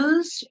we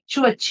use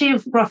to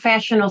achieve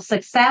professional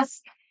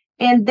success.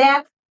 And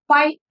that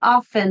quite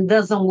often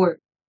doesn't work.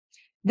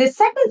 The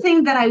second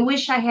thing that I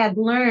wish I had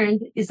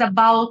learned is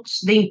about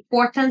the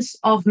importance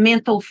of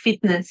mental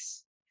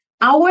fitness.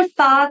 Our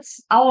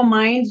thoughts, our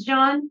minds,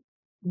 John,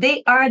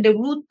 they are the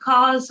root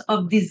cause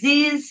of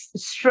disease,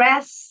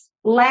 stress,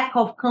 lack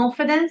of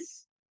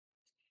confidence.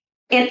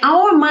 And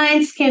our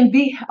minds can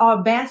be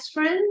our best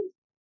friend,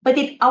 but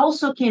it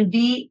also can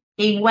be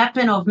a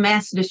weapon of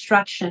mass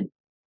destruction.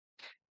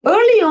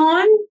 Early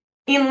on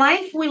in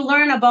life, we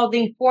learn about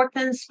the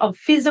importance of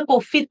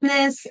physical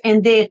fitness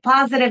and the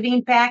positive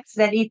impacts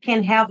that it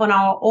can have on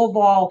our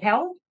overall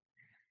health.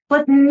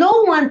 But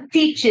no one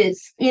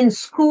teaches in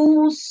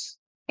schools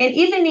and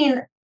even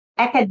in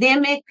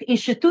academic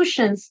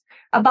institutions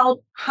about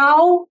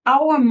how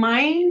our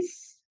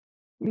minds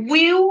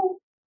will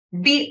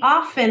be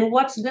often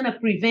what's going to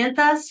prevent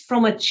us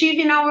from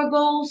achieving our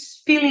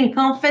goals, feeling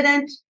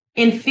confident,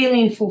 and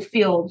feeling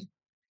fulfilled.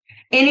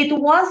 And it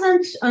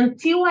wasn't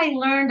until I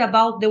learned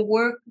about the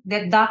work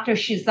that Dr.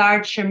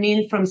 Shizard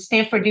Shermin from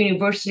Stanford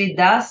University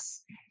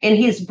does and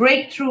his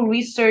breakthrough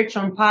research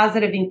on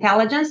positive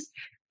intelligence.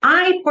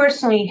 I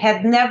personally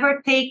had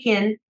never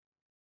taken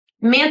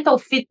mental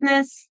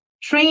fitness,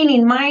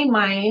 training my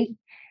mind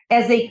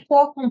as a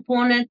core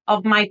component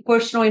of my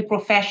personal and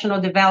professional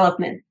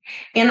development.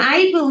 And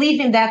I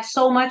believe in that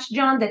so much,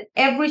 John, that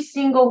every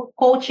single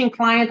coaching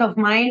client of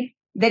mine,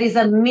 that is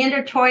a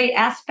mandatory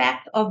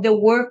aspect of the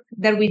work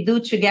that we do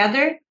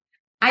together.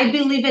 I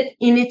believe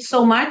in it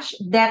so much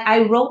that I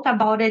wrote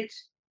about it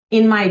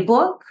in my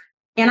book,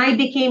 and I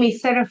became a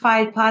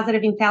certified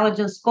positive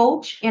intelligence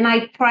coach, and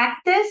I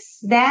practice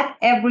that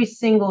every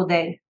single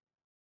day.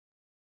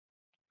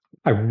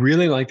 I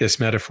really like this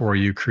metaphor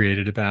you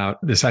created about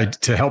this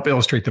to help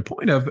illustrate the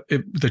point of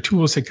the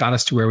tools that got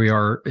us to where we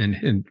are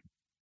in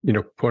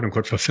quote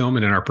unquote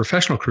fulfillment in our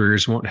professional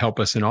careers won't help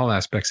us in all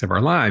aspects of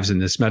our lives.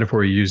 And this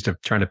metaphor you used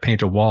of trying to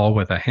paint a wall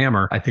with a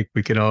hammer, I think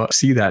we could all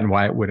see that and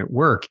why it wouldn't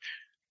work.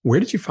 Where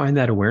did you find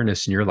that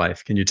awareness in your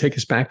life? Can you take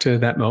us back to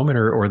that moment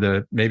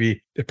or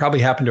maybe it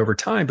probably happened over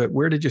time, but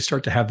where did you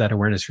start to have that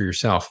awareness for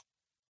yourself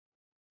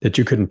that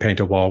you couldn't paint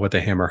a wall with a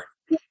hammer?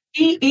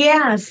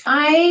 Yes,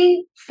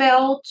 I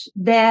felt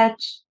that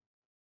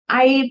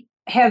I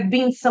have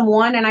been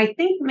someone, and I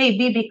think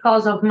maybe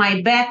because of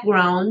my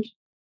background,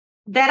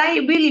 that I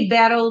really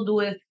battled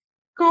with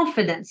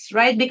confidence,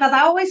 right? Because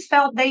I always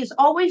felt there's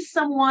always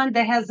someone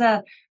that has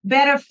a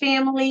better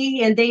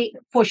family and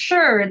for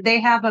sure, they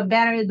have a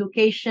better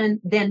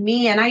education than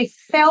me. And I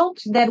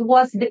felt that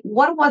what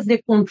was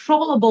the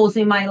controllables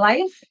in my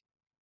life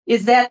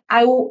is that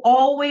I will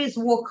always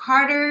work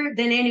harder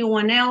than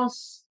anyone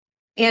else.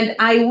 And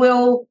I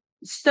will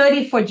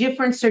study for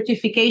different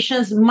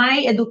certifications.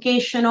 My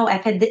educational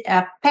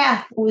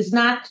path was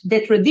not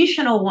the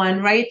traditional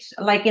one, right?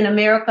 Like in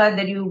America,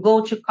 that you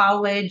go to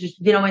college,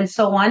 and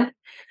so on.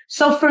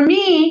 So for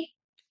me,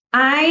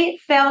 I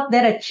felt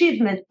that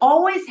achievement,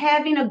 always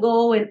having a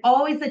goal and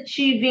always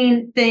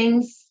achieving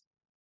things,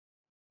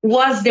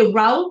 was the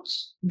route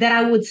that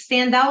I would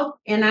stand out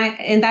and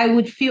I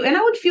would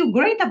feel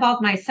great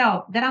about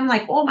myself, that I'm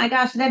like, oh my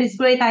gosh, that is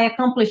great. I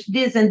accomplished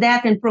this and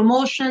that and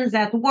promotions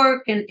at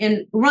work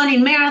and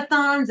running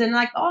marathons and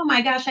like, oh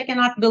my gosh, I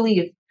cannot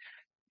believe.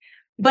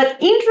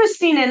 But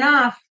interesting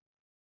enough,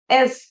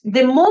 as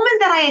the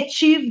moment that I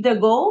achieved the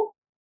goal,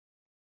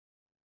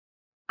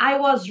 I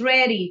was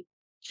ready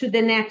to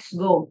the next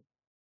goal.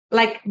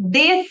 Like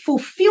the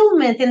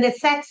fulfillment and the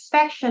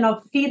satisfaction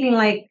of feeling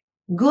like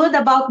good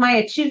about my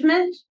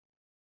achievement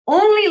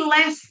only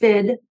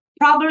lasted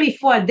probably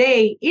for a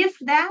day, if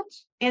that.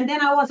 And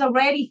then I was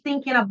already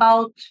thinking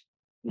about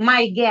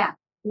my gap.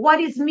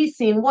 What is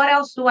missing? What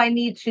else do I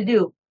need to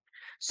do?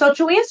 So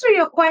to answer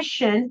your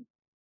question,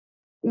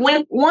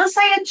 once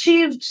I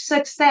achieved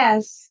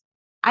success,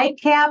 I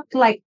kept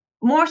like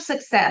more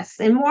success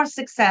and more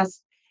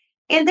success.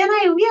 And then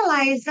I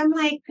realized, I'm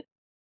like,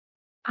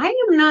 I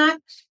am not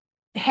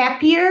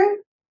happier.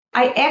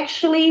 I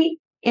actually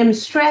am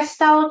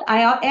stressed out.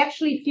 I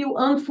actually feel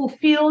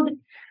unfulfilled.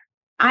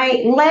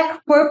 I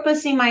lack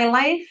purpose in my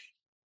life.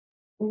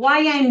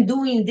 Why I'm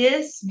doing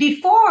this?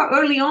 Before,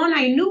 early on,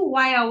 I knew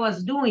why I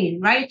was doing,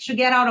 right? To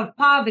get out of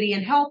poverty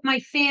and help my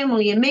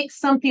family and make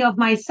something of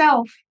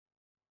myself.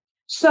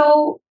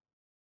 So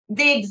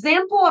the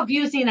example of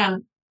using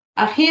a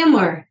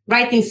hammer,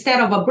 right,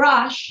 instead of a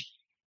brush,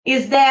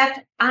 is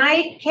that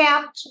I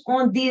kept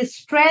on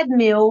this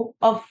treadmill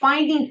of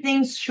finding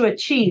things to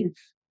achieve.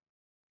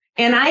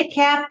 And I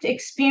kept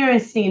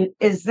experiencing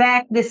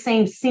exact the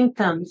same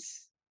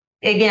symptoms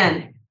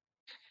again.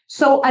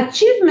 So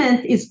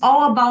achievement is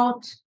all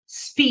about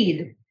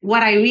speed.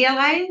 What I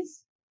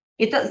realize,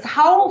 it is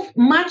how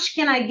much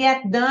can I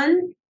get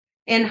done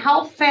and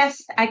how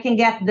fast I can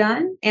get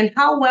done and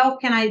how well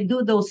can I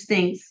do those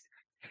things.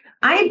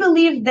 I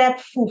believe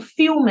that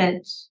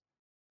fulfillment,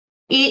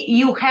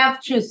 you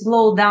have to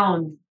slow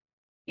down.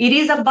 It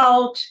is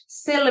about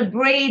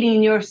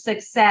celebrating your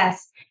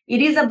success.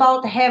 It is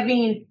about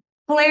having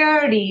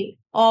clarity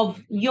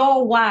of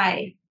your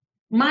why.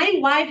 My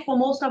why for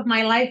most of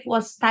my life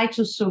was tied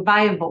to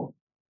survival.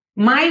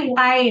 My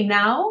why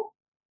now,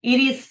 it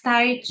is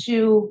tied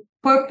to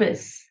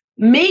purpose,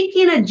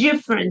 making a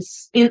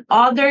difference in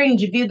other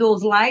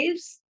individuals'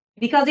 lives.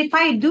 Because if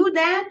I do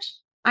that,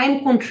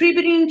 I'm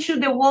contributing to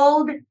the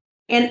world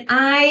and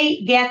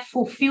I get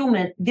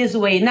fulfillment this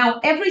way. Now,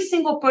 every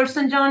single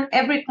person, John,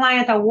 every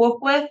client I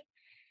work with,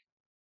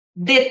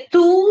 the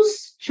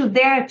tools to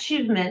their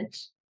achievement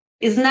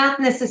is not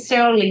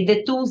necessarily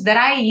the tools that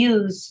I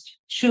used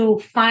to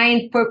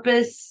find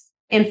purpose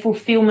and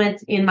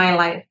fulfillment in my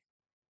life.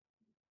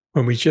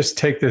 When we just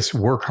take this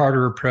work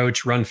harder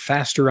approach, run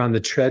faster on the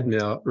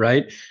treadmill,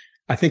 right?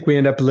 I think we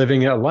end up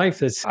living a life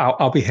that's,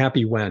 I'll be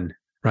happy when,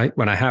 right?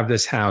 When I have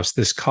this house,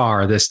 this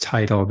car, this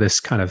title, this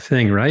kind of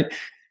thing, right?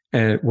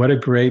 And what a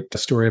great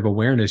story of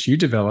awareness you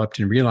developed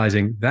in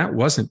realizing that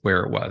wasn't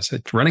where it was.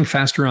 Running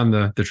faster on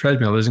the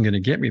treadmill isn't going to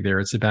get me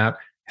there. It's about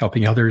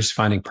helping others,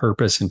 finding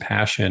purpose and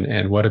passion.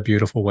 And what a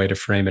beautiful way to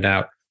frame it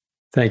out.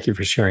 Thank you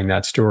for sharing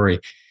that story.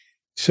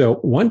 So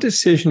one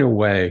decision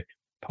away,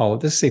 Paula,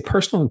 this is a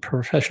personal and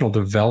professional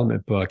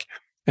development book.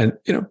 And,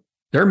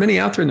 there are many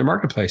out there in the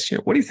marketplace.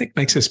 What do you think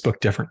makes this book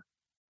different?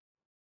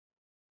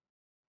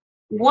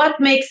 What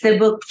makes the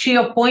book, to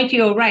your point,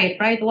 you're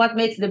right? What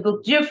makes the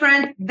book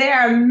different? There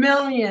are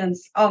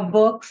millions of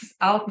books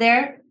out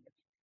there.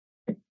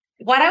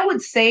 What I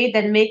would say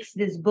that makes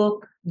this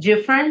book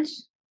different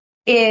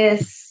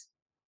is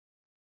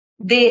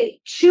the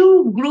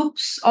two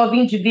groups of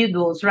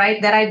individuals,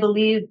 right, that I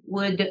believe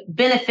would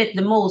benefit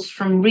the most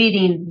from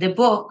reading the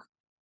book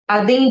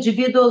are the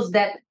individuals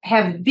that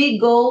have big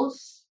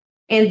goals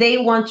and they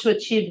want to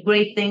achieve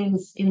great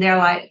things in their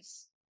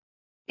lives.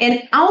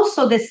 And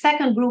also the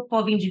second group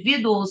of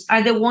individuals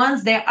are the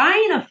ones that are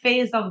in a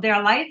phase of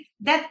their life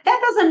that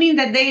doesn't mean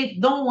that they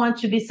don't want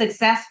to be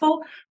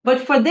successful,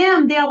 but for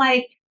them, they're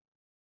like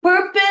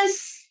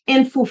purpose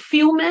and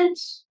fulfillment.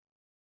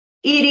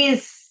 It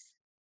is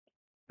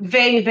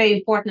very, very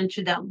important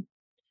to them.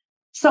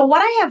 So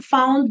what I have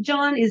found,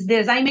 John, is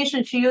this. I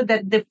mentioned to you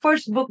that the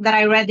first book that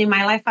I read in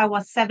my life, I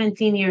was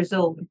 17 years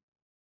old.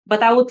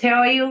 But I will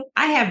tell you,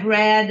 I have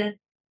read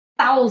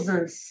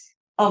thousands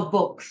of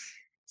books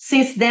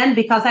since then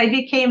because I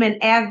became an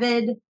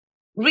avid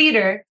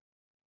reader.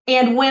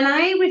 And when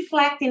I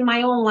reflect in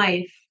my own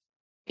life,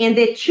 in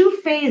the two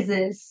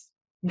phases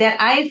that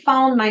I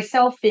found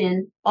myself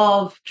in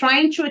of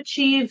trying to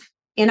achieve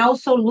and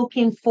also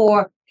looking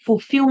for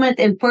fulfillment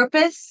and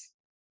purpose,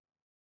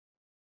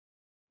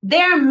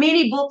 there are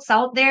many books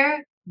out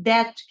there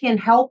that can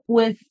help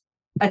with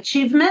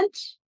achievement.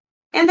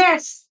 And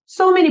there's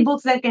so many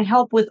books that can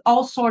help with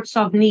all sorts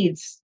of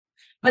needs.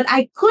 But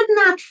I could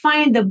not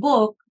find a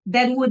book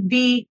that would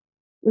be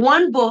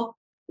one book,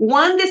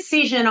 one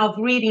decision of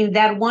reading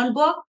that one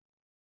book,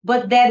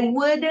 but that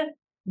would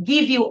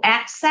give you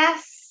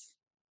access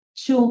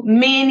to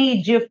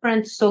many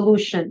different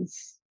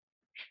solutions.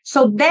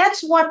 So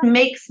that's what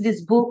makes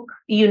this book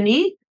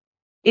unique,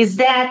 is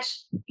that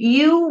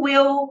you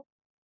will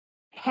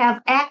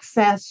have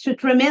access to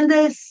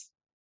tremendous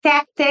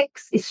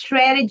tactics,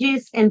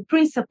 strategies, and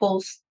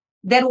principles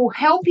that will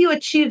help you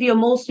achieve your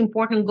most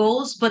important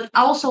goals, but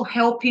also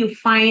help you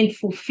find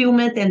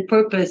fulfillment and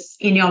purpose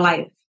in your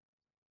life.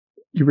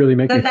 You really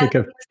make me think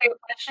of your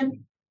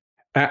question?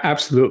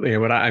 Absolutely.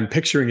 And what I'm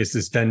picturing is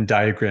this Venn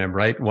diagram,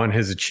 right? One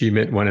has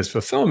achievement, one is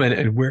fulfillment.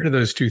 And where do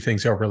those two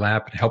things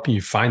overlap and helping you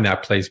find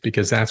that place?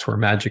 Because that's where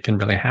magic can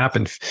really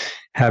happen.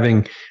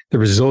 Having the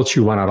results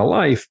you want out of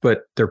life,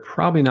 but they're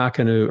probably not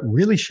going to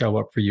really show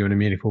up for you in a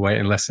meaningful way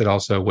unless it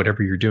also,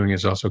 whatever you're doing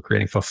is also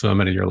creating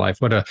fulfillment in your life.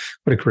 What a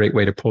great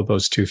way to pull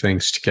those two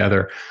things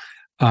together.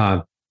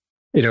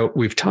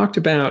 We've talked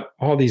about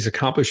all these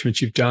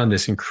accomplishments you've done,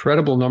 this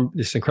incredible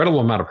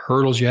amount of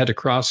hurdles you had to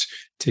cross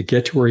to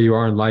get to where you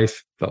are in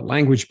life, the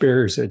language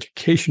barriers,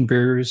 education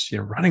barriers,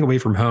 running away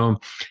from home,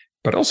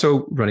 but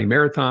also running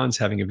marathons,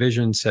 having a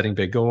vision, setting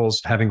big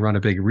goals, having run a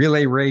big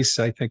relay race.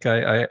 I think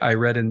I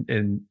read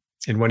in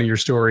one of your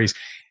stories,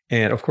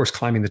 and of course,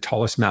 climbing the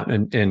tallest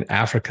mountain in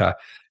Africa.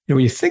 When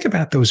you think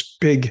about those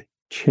big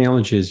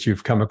challenges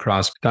you've come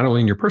across, not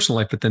only in your personal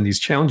life, but then these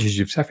challenges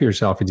you've set for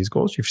yourself and these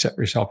goals you've set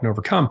for yourself and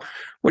overcome.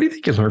 What do you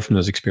think you learned from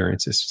those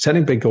experiences,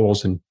 setting big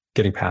goals and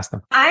getting past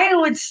them? I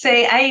would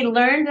say I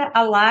learned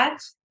a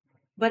lot,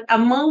 but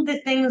among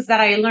the things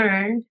that I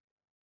learned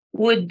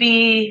would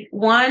be,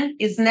 one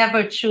is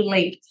never too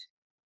late.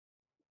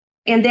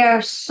 And there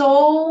are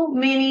so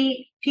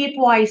many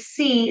people I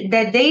see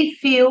that they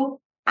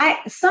feel,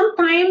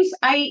 sometimes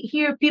I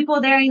hear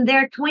people there in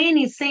their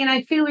 20s saying,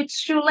 I feel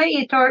it's too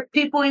late, or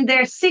people in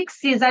their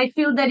 60s, I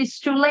feel that it's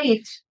too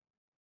late.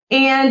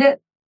 And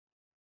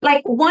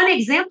like one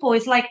example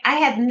is like, I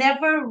had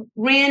never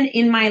ran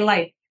in my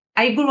life.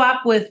 I grew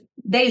up with,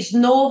 there's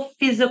no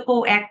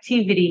physical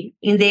activity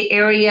in the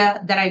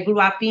area that I grew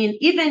up in.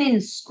 Even in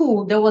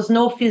school, there was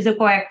no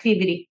physical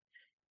activity.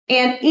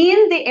 And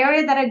in the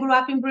area that I grew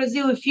up in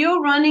Brazil, if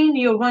you're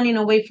running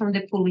away from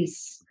the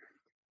police.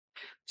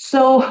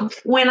 So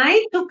when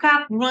I took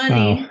up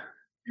running,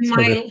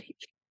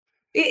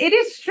 it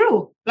is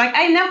true. Like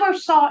I never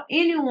saw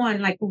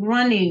anyone like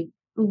running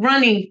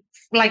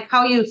like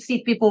how you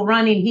see people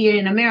running here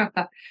in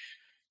America.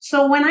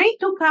 So when I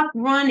took up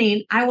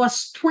running, I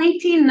was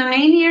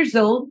 29 years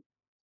old.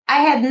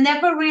 I had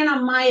never ran a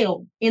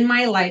mile in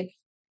my life.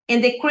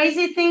 And the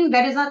crazy thing,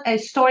 that is not a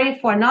story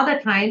for another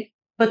time,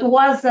 but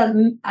was a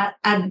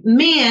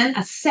man, a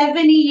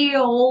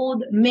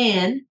 70-year-old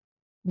man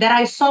that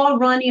I saw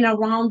running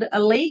around a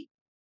lake.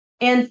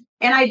 And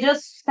I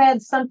just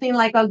said something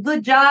like, a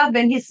good job.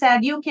 And he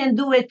said, you can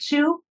do it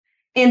too.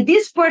 And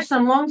this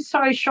person, long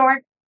story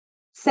short,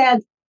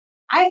 said,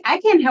 I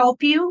can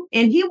help you.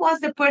 And he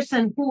was the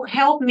person who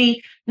helped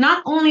me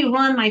not only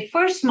run my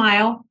first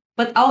mile,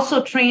 but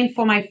also train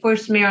for my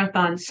first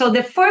marathon. So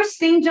the first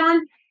thing,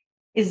 John,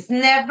 is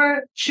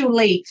never too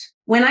late.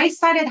 When I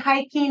started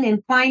hiking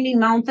and climbing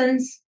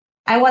mountains,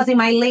 I was in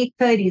my late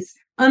 30s.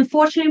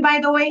 Unfortunately, by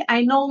the way,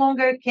 I no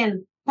longer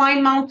can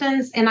climb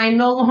mountains and I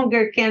no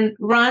longer can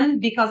run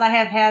because I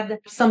have had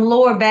some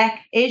lower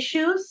back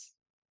issues.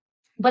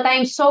 But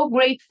I'm so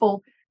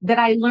grateful that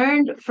I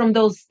learned from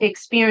those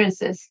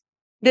experiences.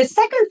 The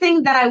second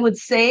thing that I would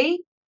say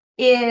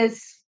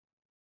is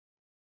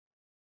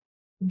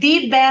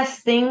the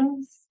best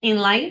things in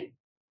life,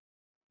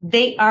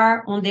 they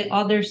are on the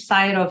other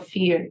side of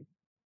fear.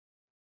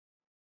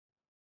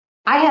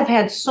 I have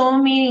had so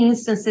many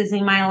instances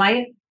in my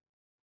life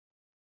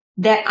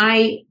that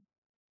I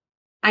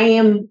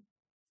am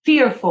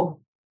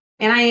fearful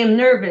and I am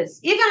nervous.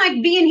 Even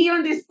like being here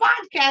on this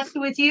podcast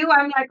with you,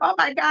 I'm like, oh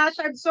my gosh,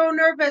 I'm so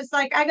nervous.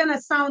 Like I'm going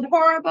to sound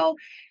horrible.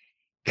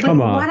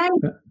 Come on.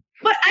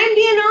 But I'm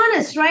being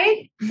honest,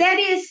 right? That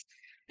is,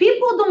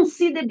 people don't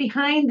see the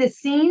behind the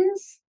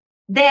scenes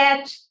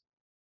that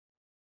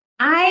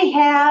I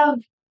have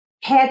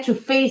had to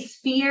face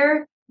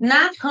fear,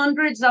 not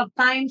hundreds of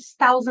times,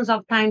 thousands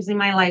of times in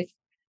my life.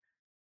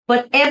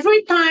 But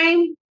every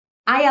time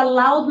I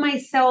allowed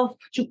myself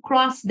to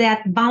cross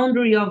that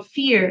boundary of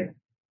fear,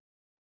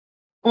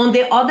 on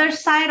the other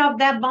side of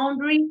that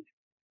boundary,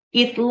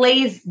 it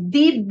lays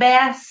the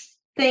best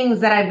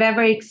things that I've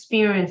ever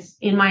experienced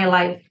in my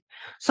life.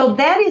 So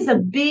that is a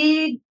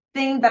big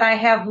thing that I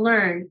have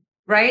learned,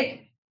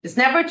 right? It's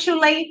never too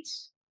late.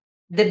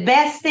 The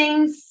best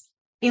things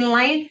in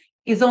life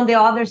is on the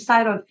other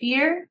side of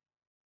fear.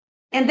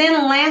 And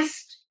then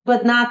last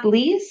but not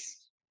least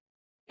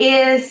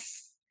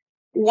is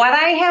what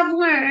I have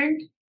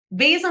learned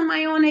based on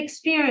my own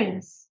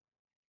experience.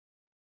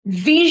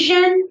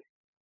 Vision,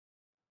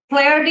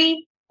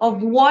 clarity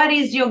of what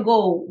is your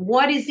goal,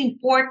 what is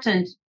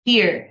important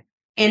here,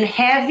 and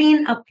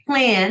having a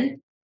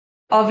plan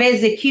of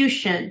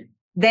execution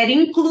that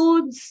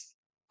includes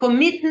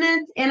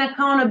commitment and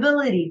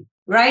accountability,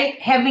 right?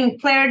 Having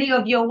clarity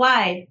of your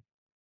why.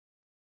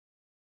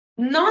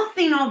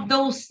 Nothing of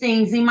those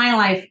things in my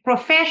life,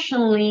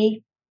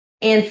 professionally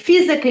and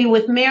physically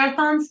with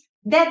marathons,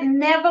 that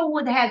never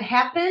would have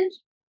happened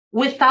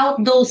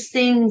without those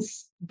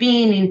things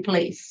being in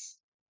place.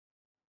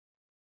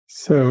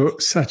 So,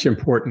 such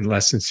important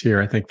lessons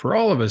here, I think, for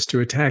all of us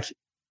to attack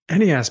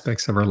any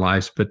aspects of our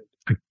lives, but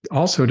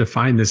also to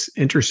find this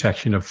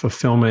intersection of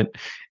fulfillment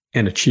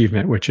and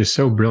achievement, which is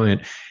so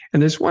brilliant.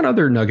 And there's one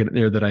other nugget in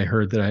there that I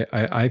heard that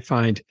I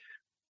find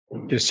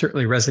it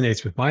certainly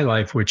resonates with my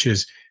life, which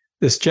is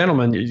this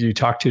gentleman you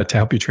talked to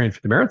help you train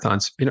for the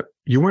marathons.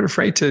 You weren't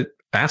afraid to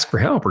ask for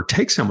help or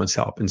take someone's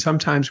help. And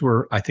sometimes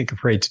we're, I think,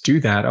 afraid to do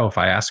that. Oh, if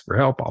I ask for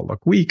help, I'll look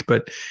weak.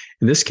 But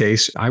in this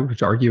case, I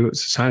would argue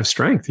it's a sign of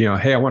strength. Hey,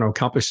 I want to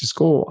accomplish this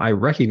goal. I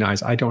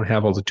recognize I don't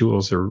have all the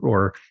tools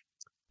or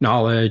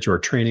knowledge or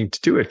training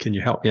to do it. Can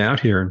you help me out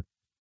here? And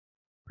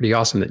pretty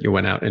awesome that you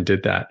went out and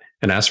did that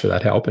and asked for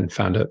that help and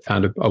found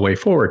a way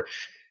forward.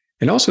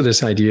 And also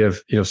this idea of,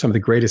 some of the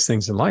greatest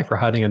things in life are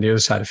hiding on the other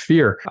side of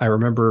fear. I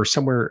remember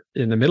somewhere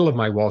in the middle of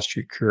my Wall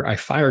Street career, I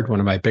fired one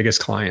of my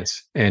biggest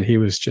clients, and he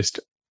was just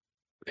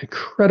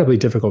incredibly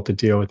difficult to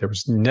deal with. There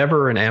was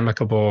never an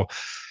amicable,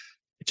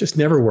 it just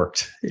never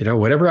worked.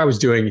 Whatever I was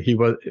doing, he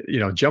was,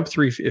 jump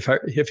 3.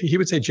 If he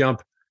would say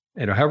jump,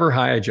 however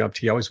high I jumped,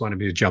 he always wanted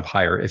me to jump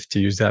higher, if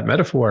to use that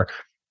metaphor.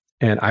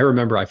 And I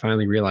remember I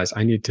finally realized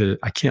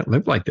I can't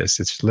live like this.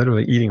 It's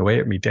literally eating away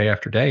at me day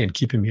after day and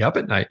keeping me up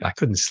at night. I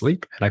couldn't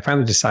sleep. And I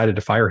finally decided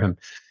to fire him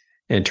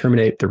and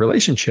terminate the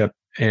relationship.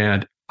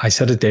 And I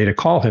set a day to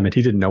call him, and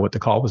he didn't know what the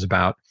call was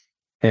about.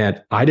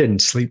 And I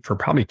didn't sleep for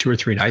probably 2 or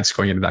 3 nights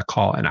going into that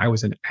call. And I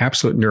was an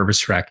absolute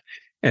nervous wreck.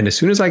 And as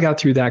soon as I got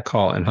through that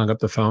call and hung up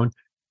the phone,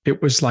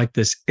 it was like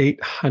this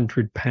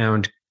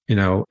 800-pound,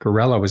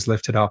 gorilla was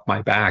lifted off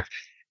my back.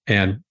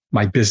 And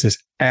my business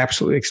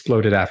absolutely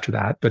exploded after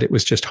that, but it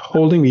was just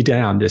holding me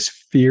down, this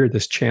fear,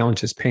 this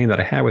challenge, this pain that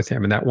I had with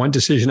him. And that one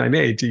decision I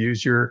made, to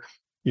use your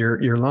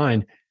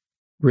line,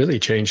 really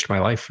changed my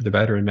life for the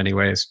better in many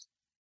ways.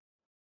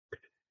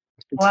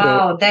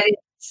 Wow, that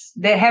is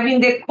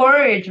having the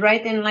courage,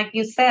 right? And like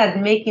you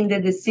said, making the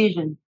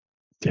decision.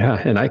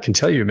 Yeah. And I can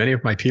tell you, many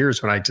of my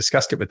peers, when I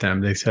discussed it with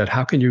them, they said,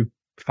 how can you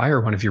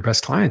fire one of your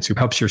best clients who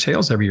helps your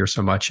sales every year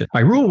so much? And my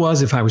rule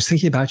was, if I was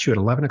thinking about you at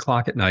 11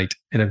 o'clock at night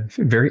in a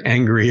very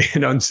angry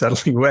and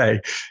unsettling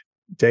way,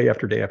 day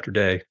after day after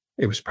day,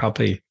 it was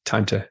probably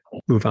time to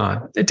move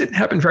on. It didn't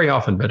happen very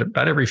often, but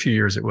about every few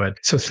years it would.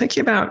 So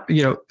thinking about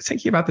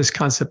this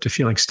concept of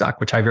feeling stuck,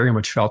 which I very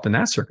much felt in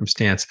that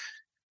circumstance,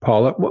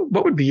 Paula,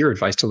 what would be your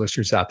advice to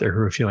listeners out there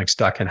who are feeling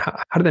stuck, and how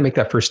do they make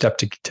that first step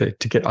to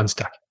get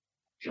unstuck?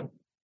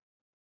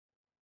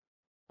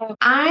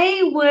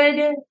 I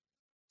would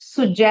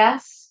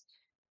suggest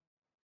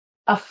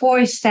a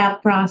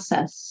 4-step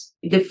process.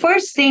 The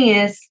first thing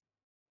is,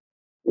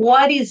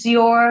 what is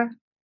your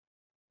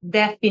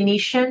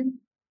definition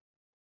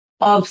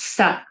of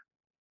stuck,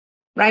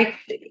 right?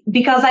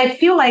 Because I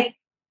feel like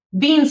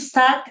being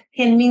stuck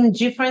can mean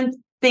different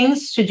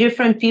things to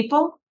different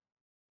people.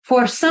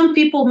 For some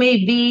people,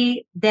 may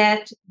be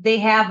that they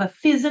have a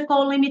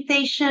physical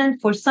limitation.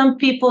 For some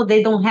people,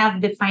 they don't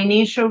have the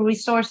financial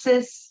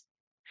resources.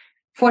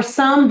 For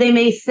some, they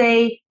may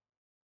say,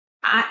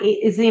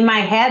 it's in my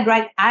head,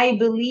 right? I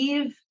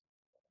believe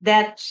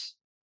that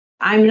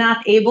I'm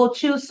not able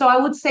to. So I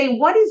would say,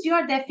 what is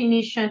your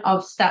definition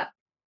of stuck?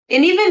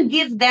 And even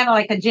give them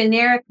like a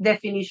generic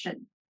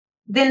definition.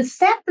 Then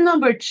step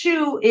number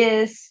 2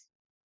 is,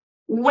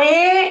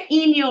 where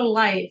in your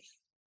life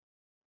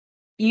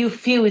you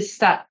feel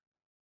stuck.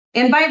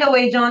 And by the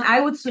way, John, I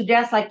would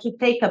suggest like to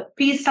take a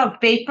piece of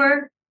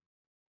paper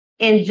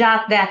and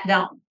jot that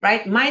down,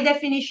 right? My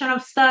definition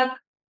of stuck,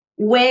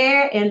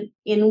 where and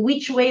in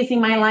which ways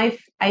in my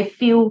life I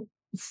feel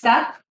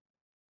stuck.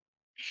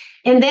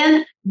 And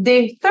then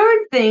the third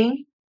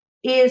thing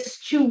is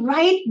to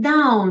write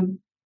down,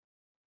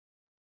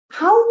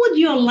 how would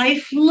your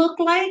life look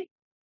like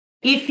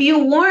if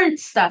you weren't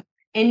stuck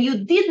and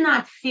you did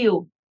not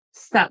feel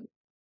stuck?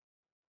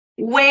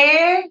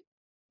 Where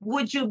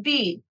would you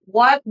be?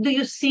 What do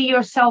you see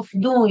yourself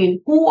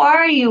doing? Who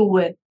are you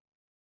with?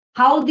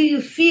 How do you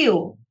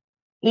feel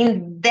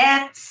in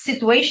that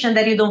situation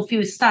that you don't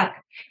feel stuck?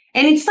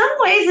 And in some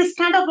ways, it's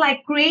kind of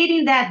like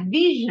creating that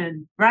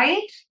vision,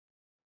 right?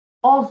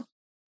 Of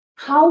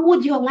how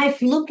would your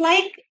life look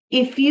like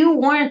if you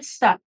weren't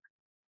stuck?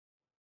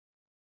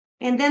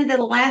 And then the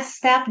last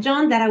step,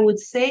 John, that I would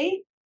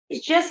say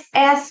is just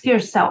ask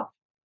yourself,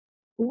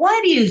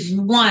 what is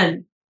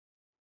one,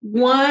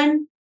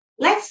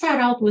 let's start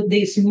out with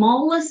the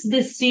smallest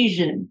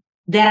decision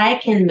that I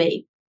can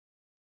make.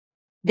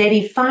 That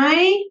if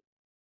I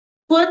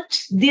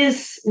put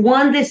this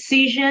one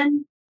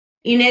decision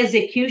in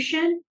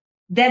execution,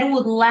 that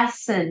would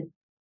lessen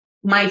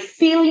my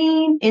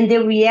feeling and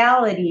the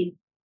reality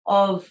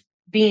of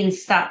being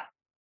stuck.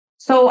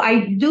 So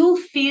I do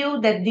feel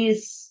that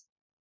this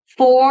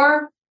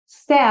 4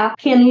 steps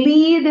can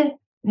lead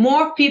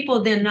more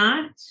people than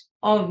not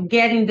of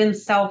getting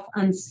themselves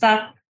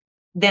unstuck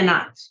than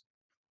not.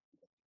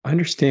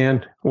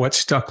 Understand what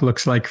stuck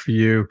looks like for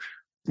you.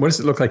 What does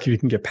it look like if you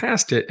can get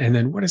past it? And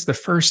then what is the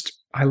first,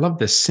 I love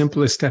the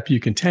simplest step you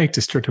can take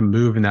to start to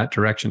move in that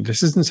direction?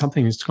 This isn't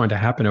something that's going to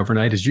happen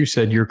overnight. As you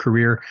said, your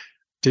career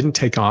didn't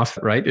take off,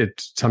 right?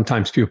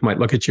 Sometimes people might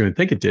look at you and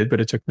think it did, but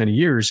it took many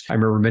years. I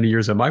remember many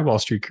years of my Wall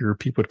Street career,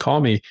 people would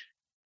call me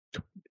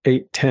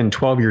 8, 10,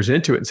 12 years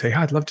into it and say,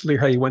 I'd love to hear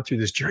how you went through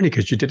this journey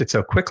because you did it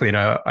so quickly. And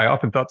I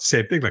often thought the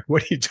same thing, like,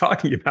 what are you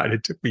talking about?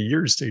 It took me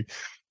years to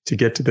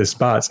get to this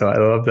spot. So I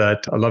love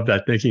that. I love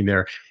that thinking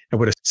there. And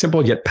what a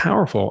simple yet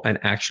powerful and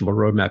actionable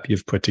roadmap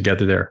you've put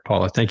together there,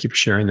 Paula. Thank you for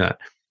sharing that.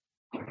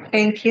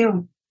 Thank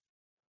you.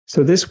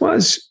 So this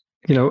was,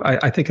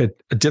 I think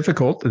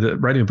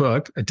writing a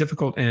book, a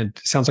difficult and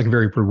sounds like a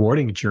very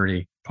rewarding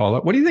journey,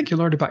 Paula. What do you think you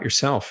learned about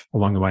yourself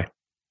along the way?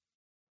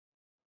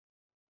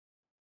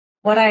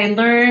 What I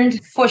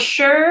learned, for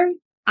sure,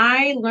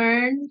 I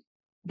learned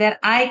that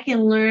I can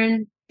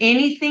learn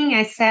anything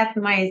I set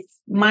my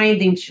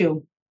mind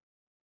into.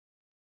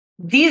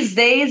 These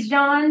days,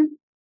 John,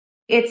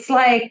 it's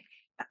like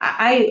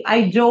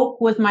I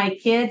joke with my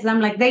kids.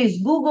 I'm like, there's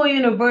Google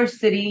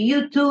University,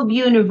 YouTube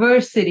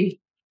University,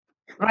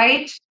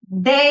 right?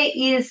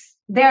 There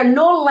are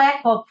no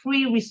lack of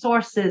free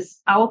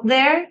resources out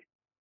there.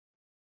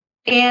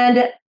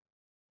 And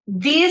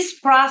this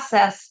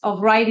process of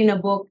writing a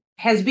book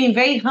has been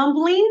very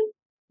humbling,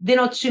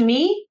 to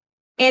me.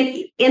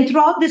 And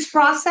throughout this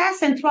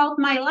process and throughout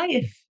my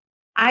life,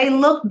 I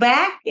look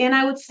back and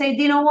I would say,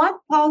 you know what,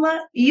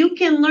 Paula, you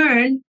can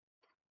learn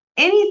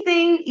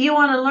anything you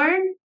want to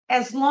learn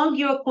as long as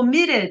you're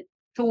committed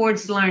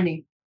towards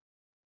learning.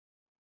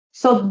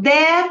 So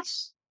that,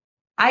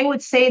 I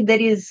would say,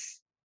 that is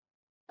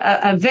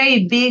a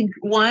very big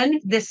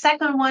one. The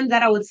second one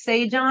that I would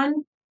say,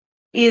 John,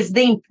 is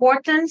the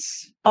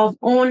importance of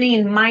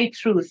owning my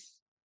truth.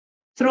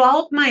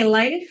 Throughout my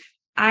life,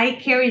 I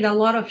carried a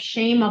lot of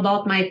shame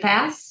about my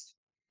past.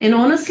 And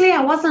honestly,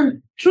 I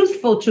wasn't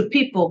truthful to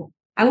people.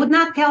 I would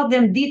not tell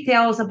them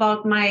details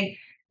about my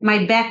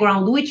my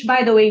background, which,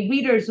 by the way,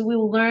 readers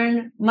will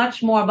learn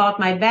much more about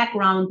my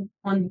background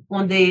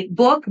on the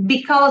book,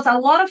 because a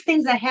lot of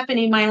things that happened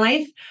in my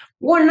life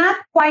were not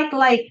quite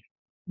like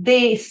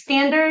the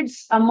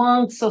standards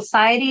among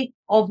society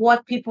of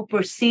what people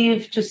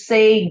perceive to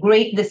say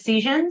great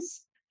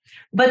decisions.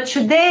 But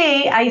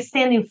today I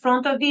stand in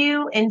front of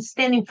you and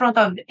stand in front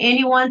of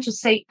anyone to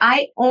say,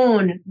 I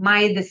own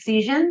my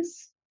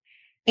decisions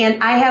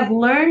and I have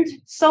learned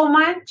so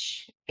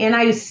much, and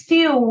I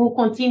still will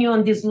continue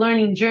on this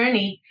learning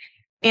journey.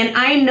 And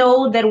I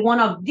know that one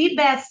of the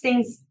best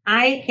things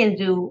I can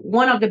do,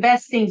 one of the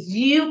best things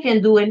you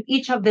can do, and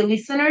each of the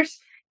listeners,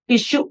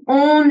 is to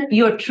own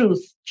your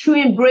truth, to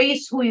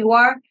embrace who you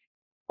are,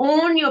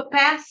 own your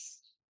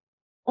past,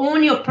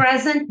 own your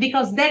present,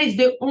 because that is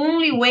the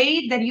only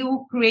way that you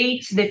will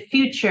create the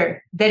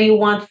future that you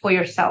want for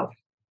yourself.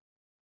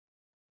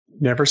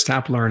 Never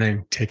stop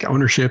learning. Take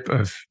ownership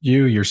of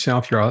you,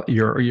 yourself,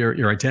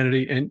 your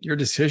identity, and your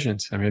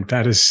decisions. I mean,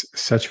 that is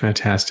such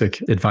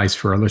fantastic advice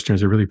for our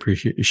listeners. I really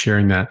appreciate you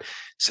sharing that.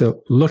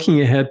 So,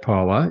 looking ahead,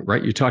 Paula,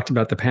 right? You talked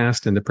about the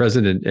past and the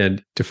present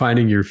and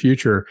defining your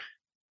future.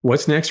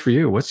 What's next for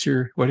you? What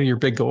are your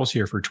big goals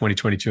here for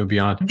 2022 and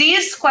beyond?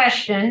 This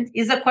question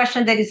is a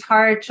question that is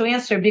hard to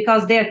answer,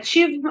 because the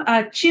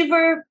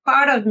achiever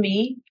part of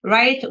me,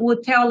 right,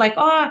 would tell like,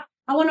 oh,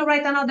 I want to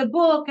write another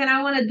book and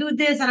I want to do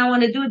this and I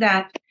want to do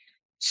that.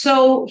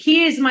 So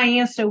here's my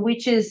answer,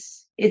 which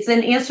is, it's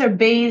an answer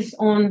based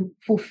on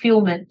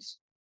fulfillment.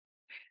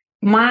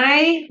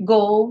 My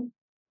goal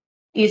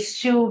is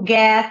to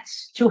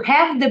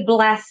have the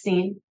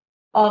blessing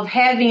of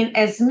having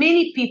as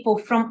many people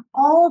from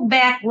all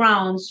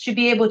backgrounds to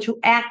be able to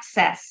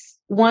access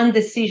one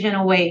decision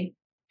away,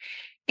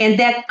 and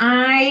that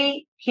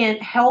I can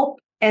help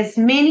as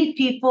many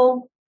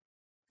people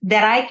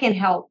that I can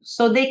help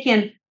so they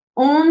can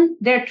own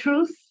their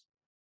truth,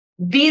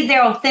 be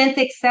their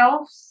authentic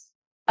selves,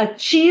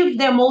 achieve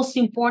their most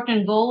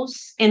important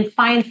goals, and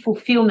find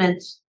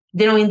fulfillment,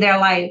 in their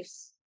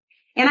lives.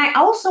 And I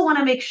also want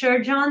to make sure,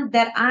 John,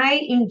 that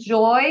I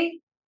enjoy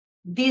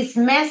this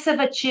massive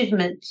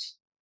achievement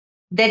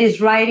that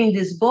is writing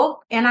this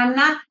book, and I'm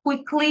not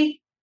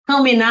quickly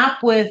coming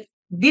up with,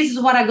 this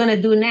is what I'm going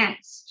to do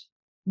next.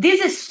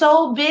 This is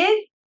so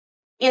big,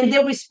 and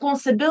the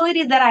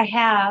responsibility that I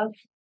have,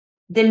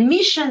 the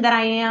mission that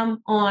I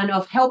am on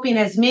of helping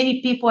as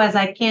many people as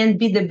I can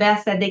be the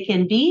best that they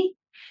can be,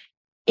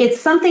 it's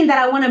something that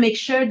I want to make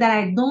sure that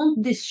I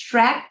don't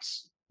distract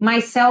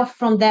myself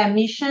from that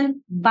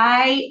mission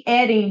by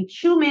adding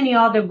too many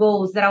other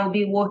goals that I will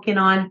be working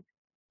on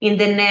in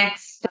the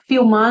next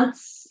few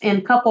months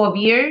and couple of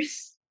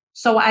years.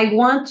 So I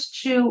want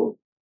to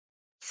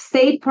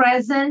stay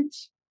present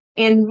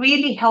and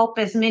really help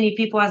as many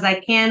people as I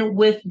can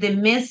with the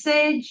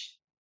message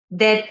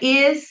that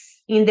is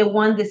in the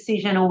one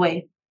decision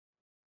away.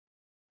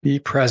 Be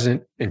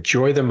present,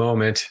 enjoy the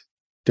moment.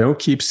 Don't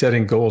keep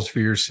setting goals for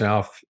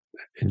yourself.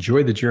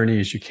 Enjoy the journey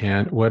as you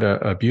can. What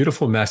a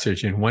beautiful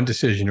message in One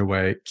Decision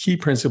Away. Key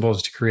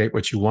principles to create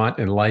what you want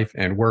in life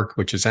and work,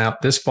 which is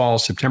out this fall,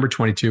 September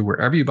 22,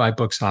 wherever you buy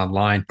books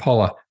online.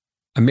 Paula,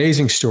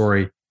 amazing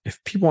story.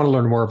 If people want to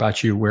learn more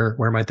about you,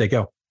 where might they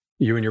go?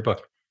 You and your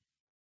book.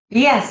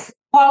 Yes,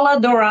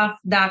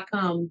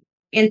 pauladoroff.com.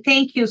 And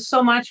thank you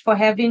so much for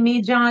having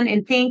me, John.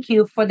 And thank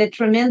you for the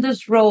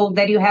tremendous role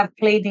that you have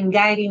played in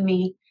guiding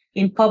me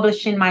in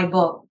publishing my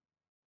book.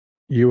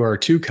 You are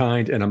too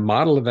kind and a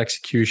model of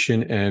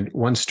execution. And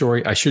one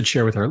story I should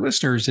share with our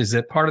listeners is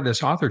that part of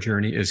this author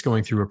journey is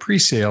going through a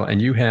pre-sale, and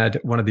you had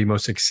one of the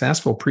most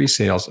successful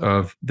pre-sales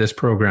of this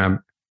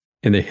program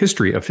in the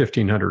history of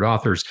 1,500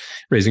 authors,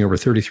 raising over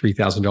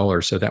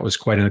 $33,000. So that was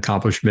quite an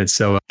accomplishment.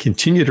 So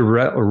continue to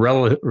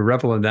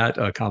revel in that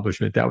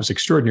accomplishment. That was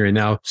extraordinary.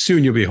 Now,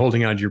 soon you'll be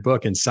holding on to your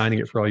book and signing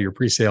it for all your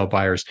pre-sale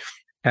buyers.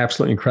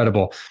 Absolutely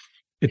incredible.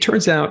 It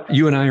turns out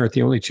you and I aren't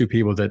the only two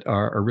people that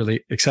are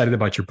really excited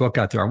about your book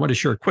out there. I want to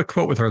share a quick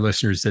quote with our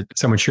listeners that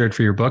someone shared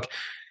for your book.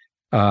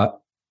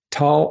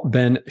 Tal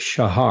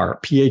Ben-Shahar,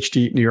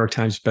 PhD, New York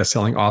Times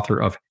bestselling author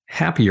of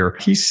Happier.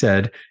 He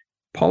said,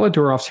 Paula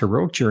Doroff's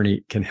heroic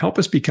journey can help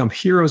us become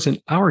heroes in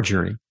our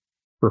journey,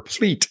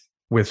 replete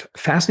with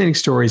fascinating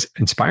stories,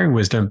 inspiring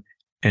wisdom,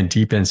 and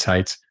deep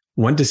insights.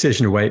 One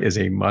Decision Away is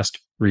a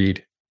must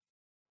read.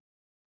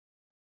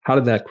 How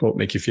did that quote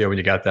make you feel when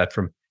you got that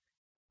from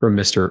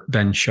Mr.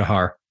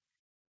 Ben-Shahar?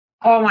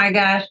 Oh my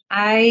gosh,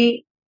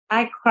 I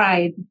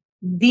cried.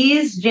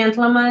 This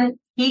gentleman,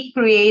 he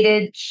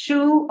created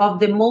two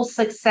of the most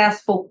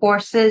successful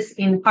courses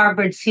in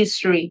Harvard's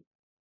history.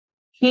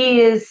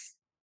 He is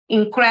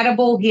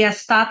incredible. He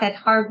has taught at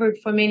Harvard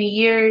for many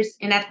years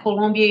and at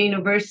Columbia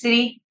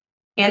University.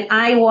 And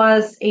I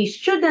was a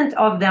student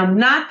of them,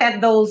 not at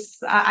those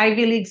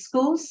Ivy League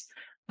schools,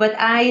 but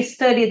I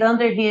studied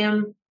under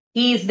him.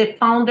 He is the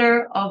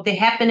founder of the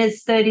Happiness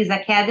Studies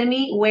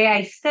Academy, where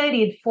I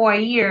studied for a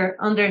year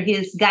under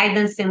his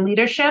guidance and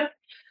leadership.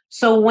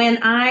 So when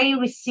I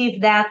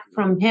received that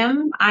from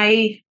him,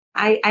 I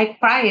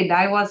cried.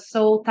 I was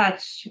so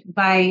touched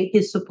by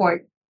his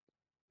support.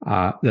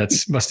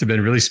 That's must have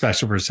been really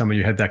special for someone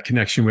you had that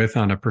connection with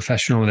on a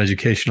professional and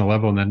educational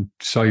level, and then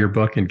saw your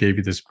book and gave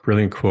you this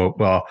brilliant quote.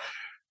 Well,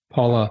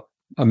 Paula,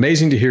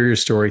 amazing to hear your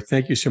story.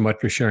 Thank you so much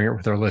for sharing it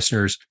with our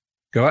listeners.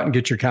 Go out and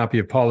get your copy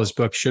of Paula's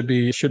book. Should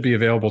be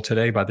available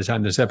today by the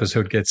time this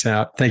episode gets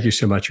out. Thank you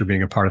so much for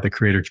being a part of the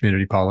creator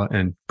community, Paula,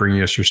 and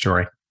bringing us your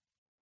story.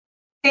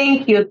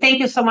 Thank you. Thank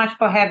you so much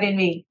for having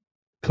me.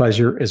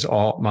 Pleasure is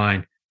all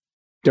mine.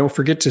 Don't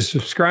forget to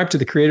subscribe to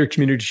the Creator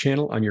Community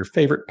channel on your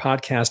favorite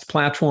podcast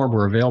platform.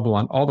 We're available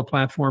on all the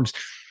platforms.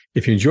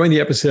 If you enjoyed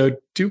the episode,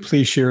 do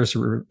please share us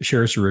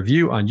a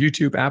review on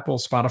YouTube, Apple,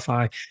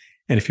 Spotify.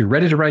 And if you're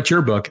ready to write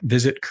your book,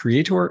 visit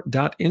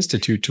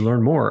creator.institute to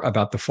learn more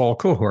about the fall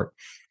cohort.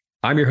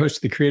 I'm your host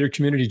of the Creator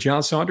Community,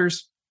 John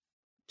Saunders.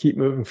 Keep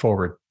moving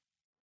forward.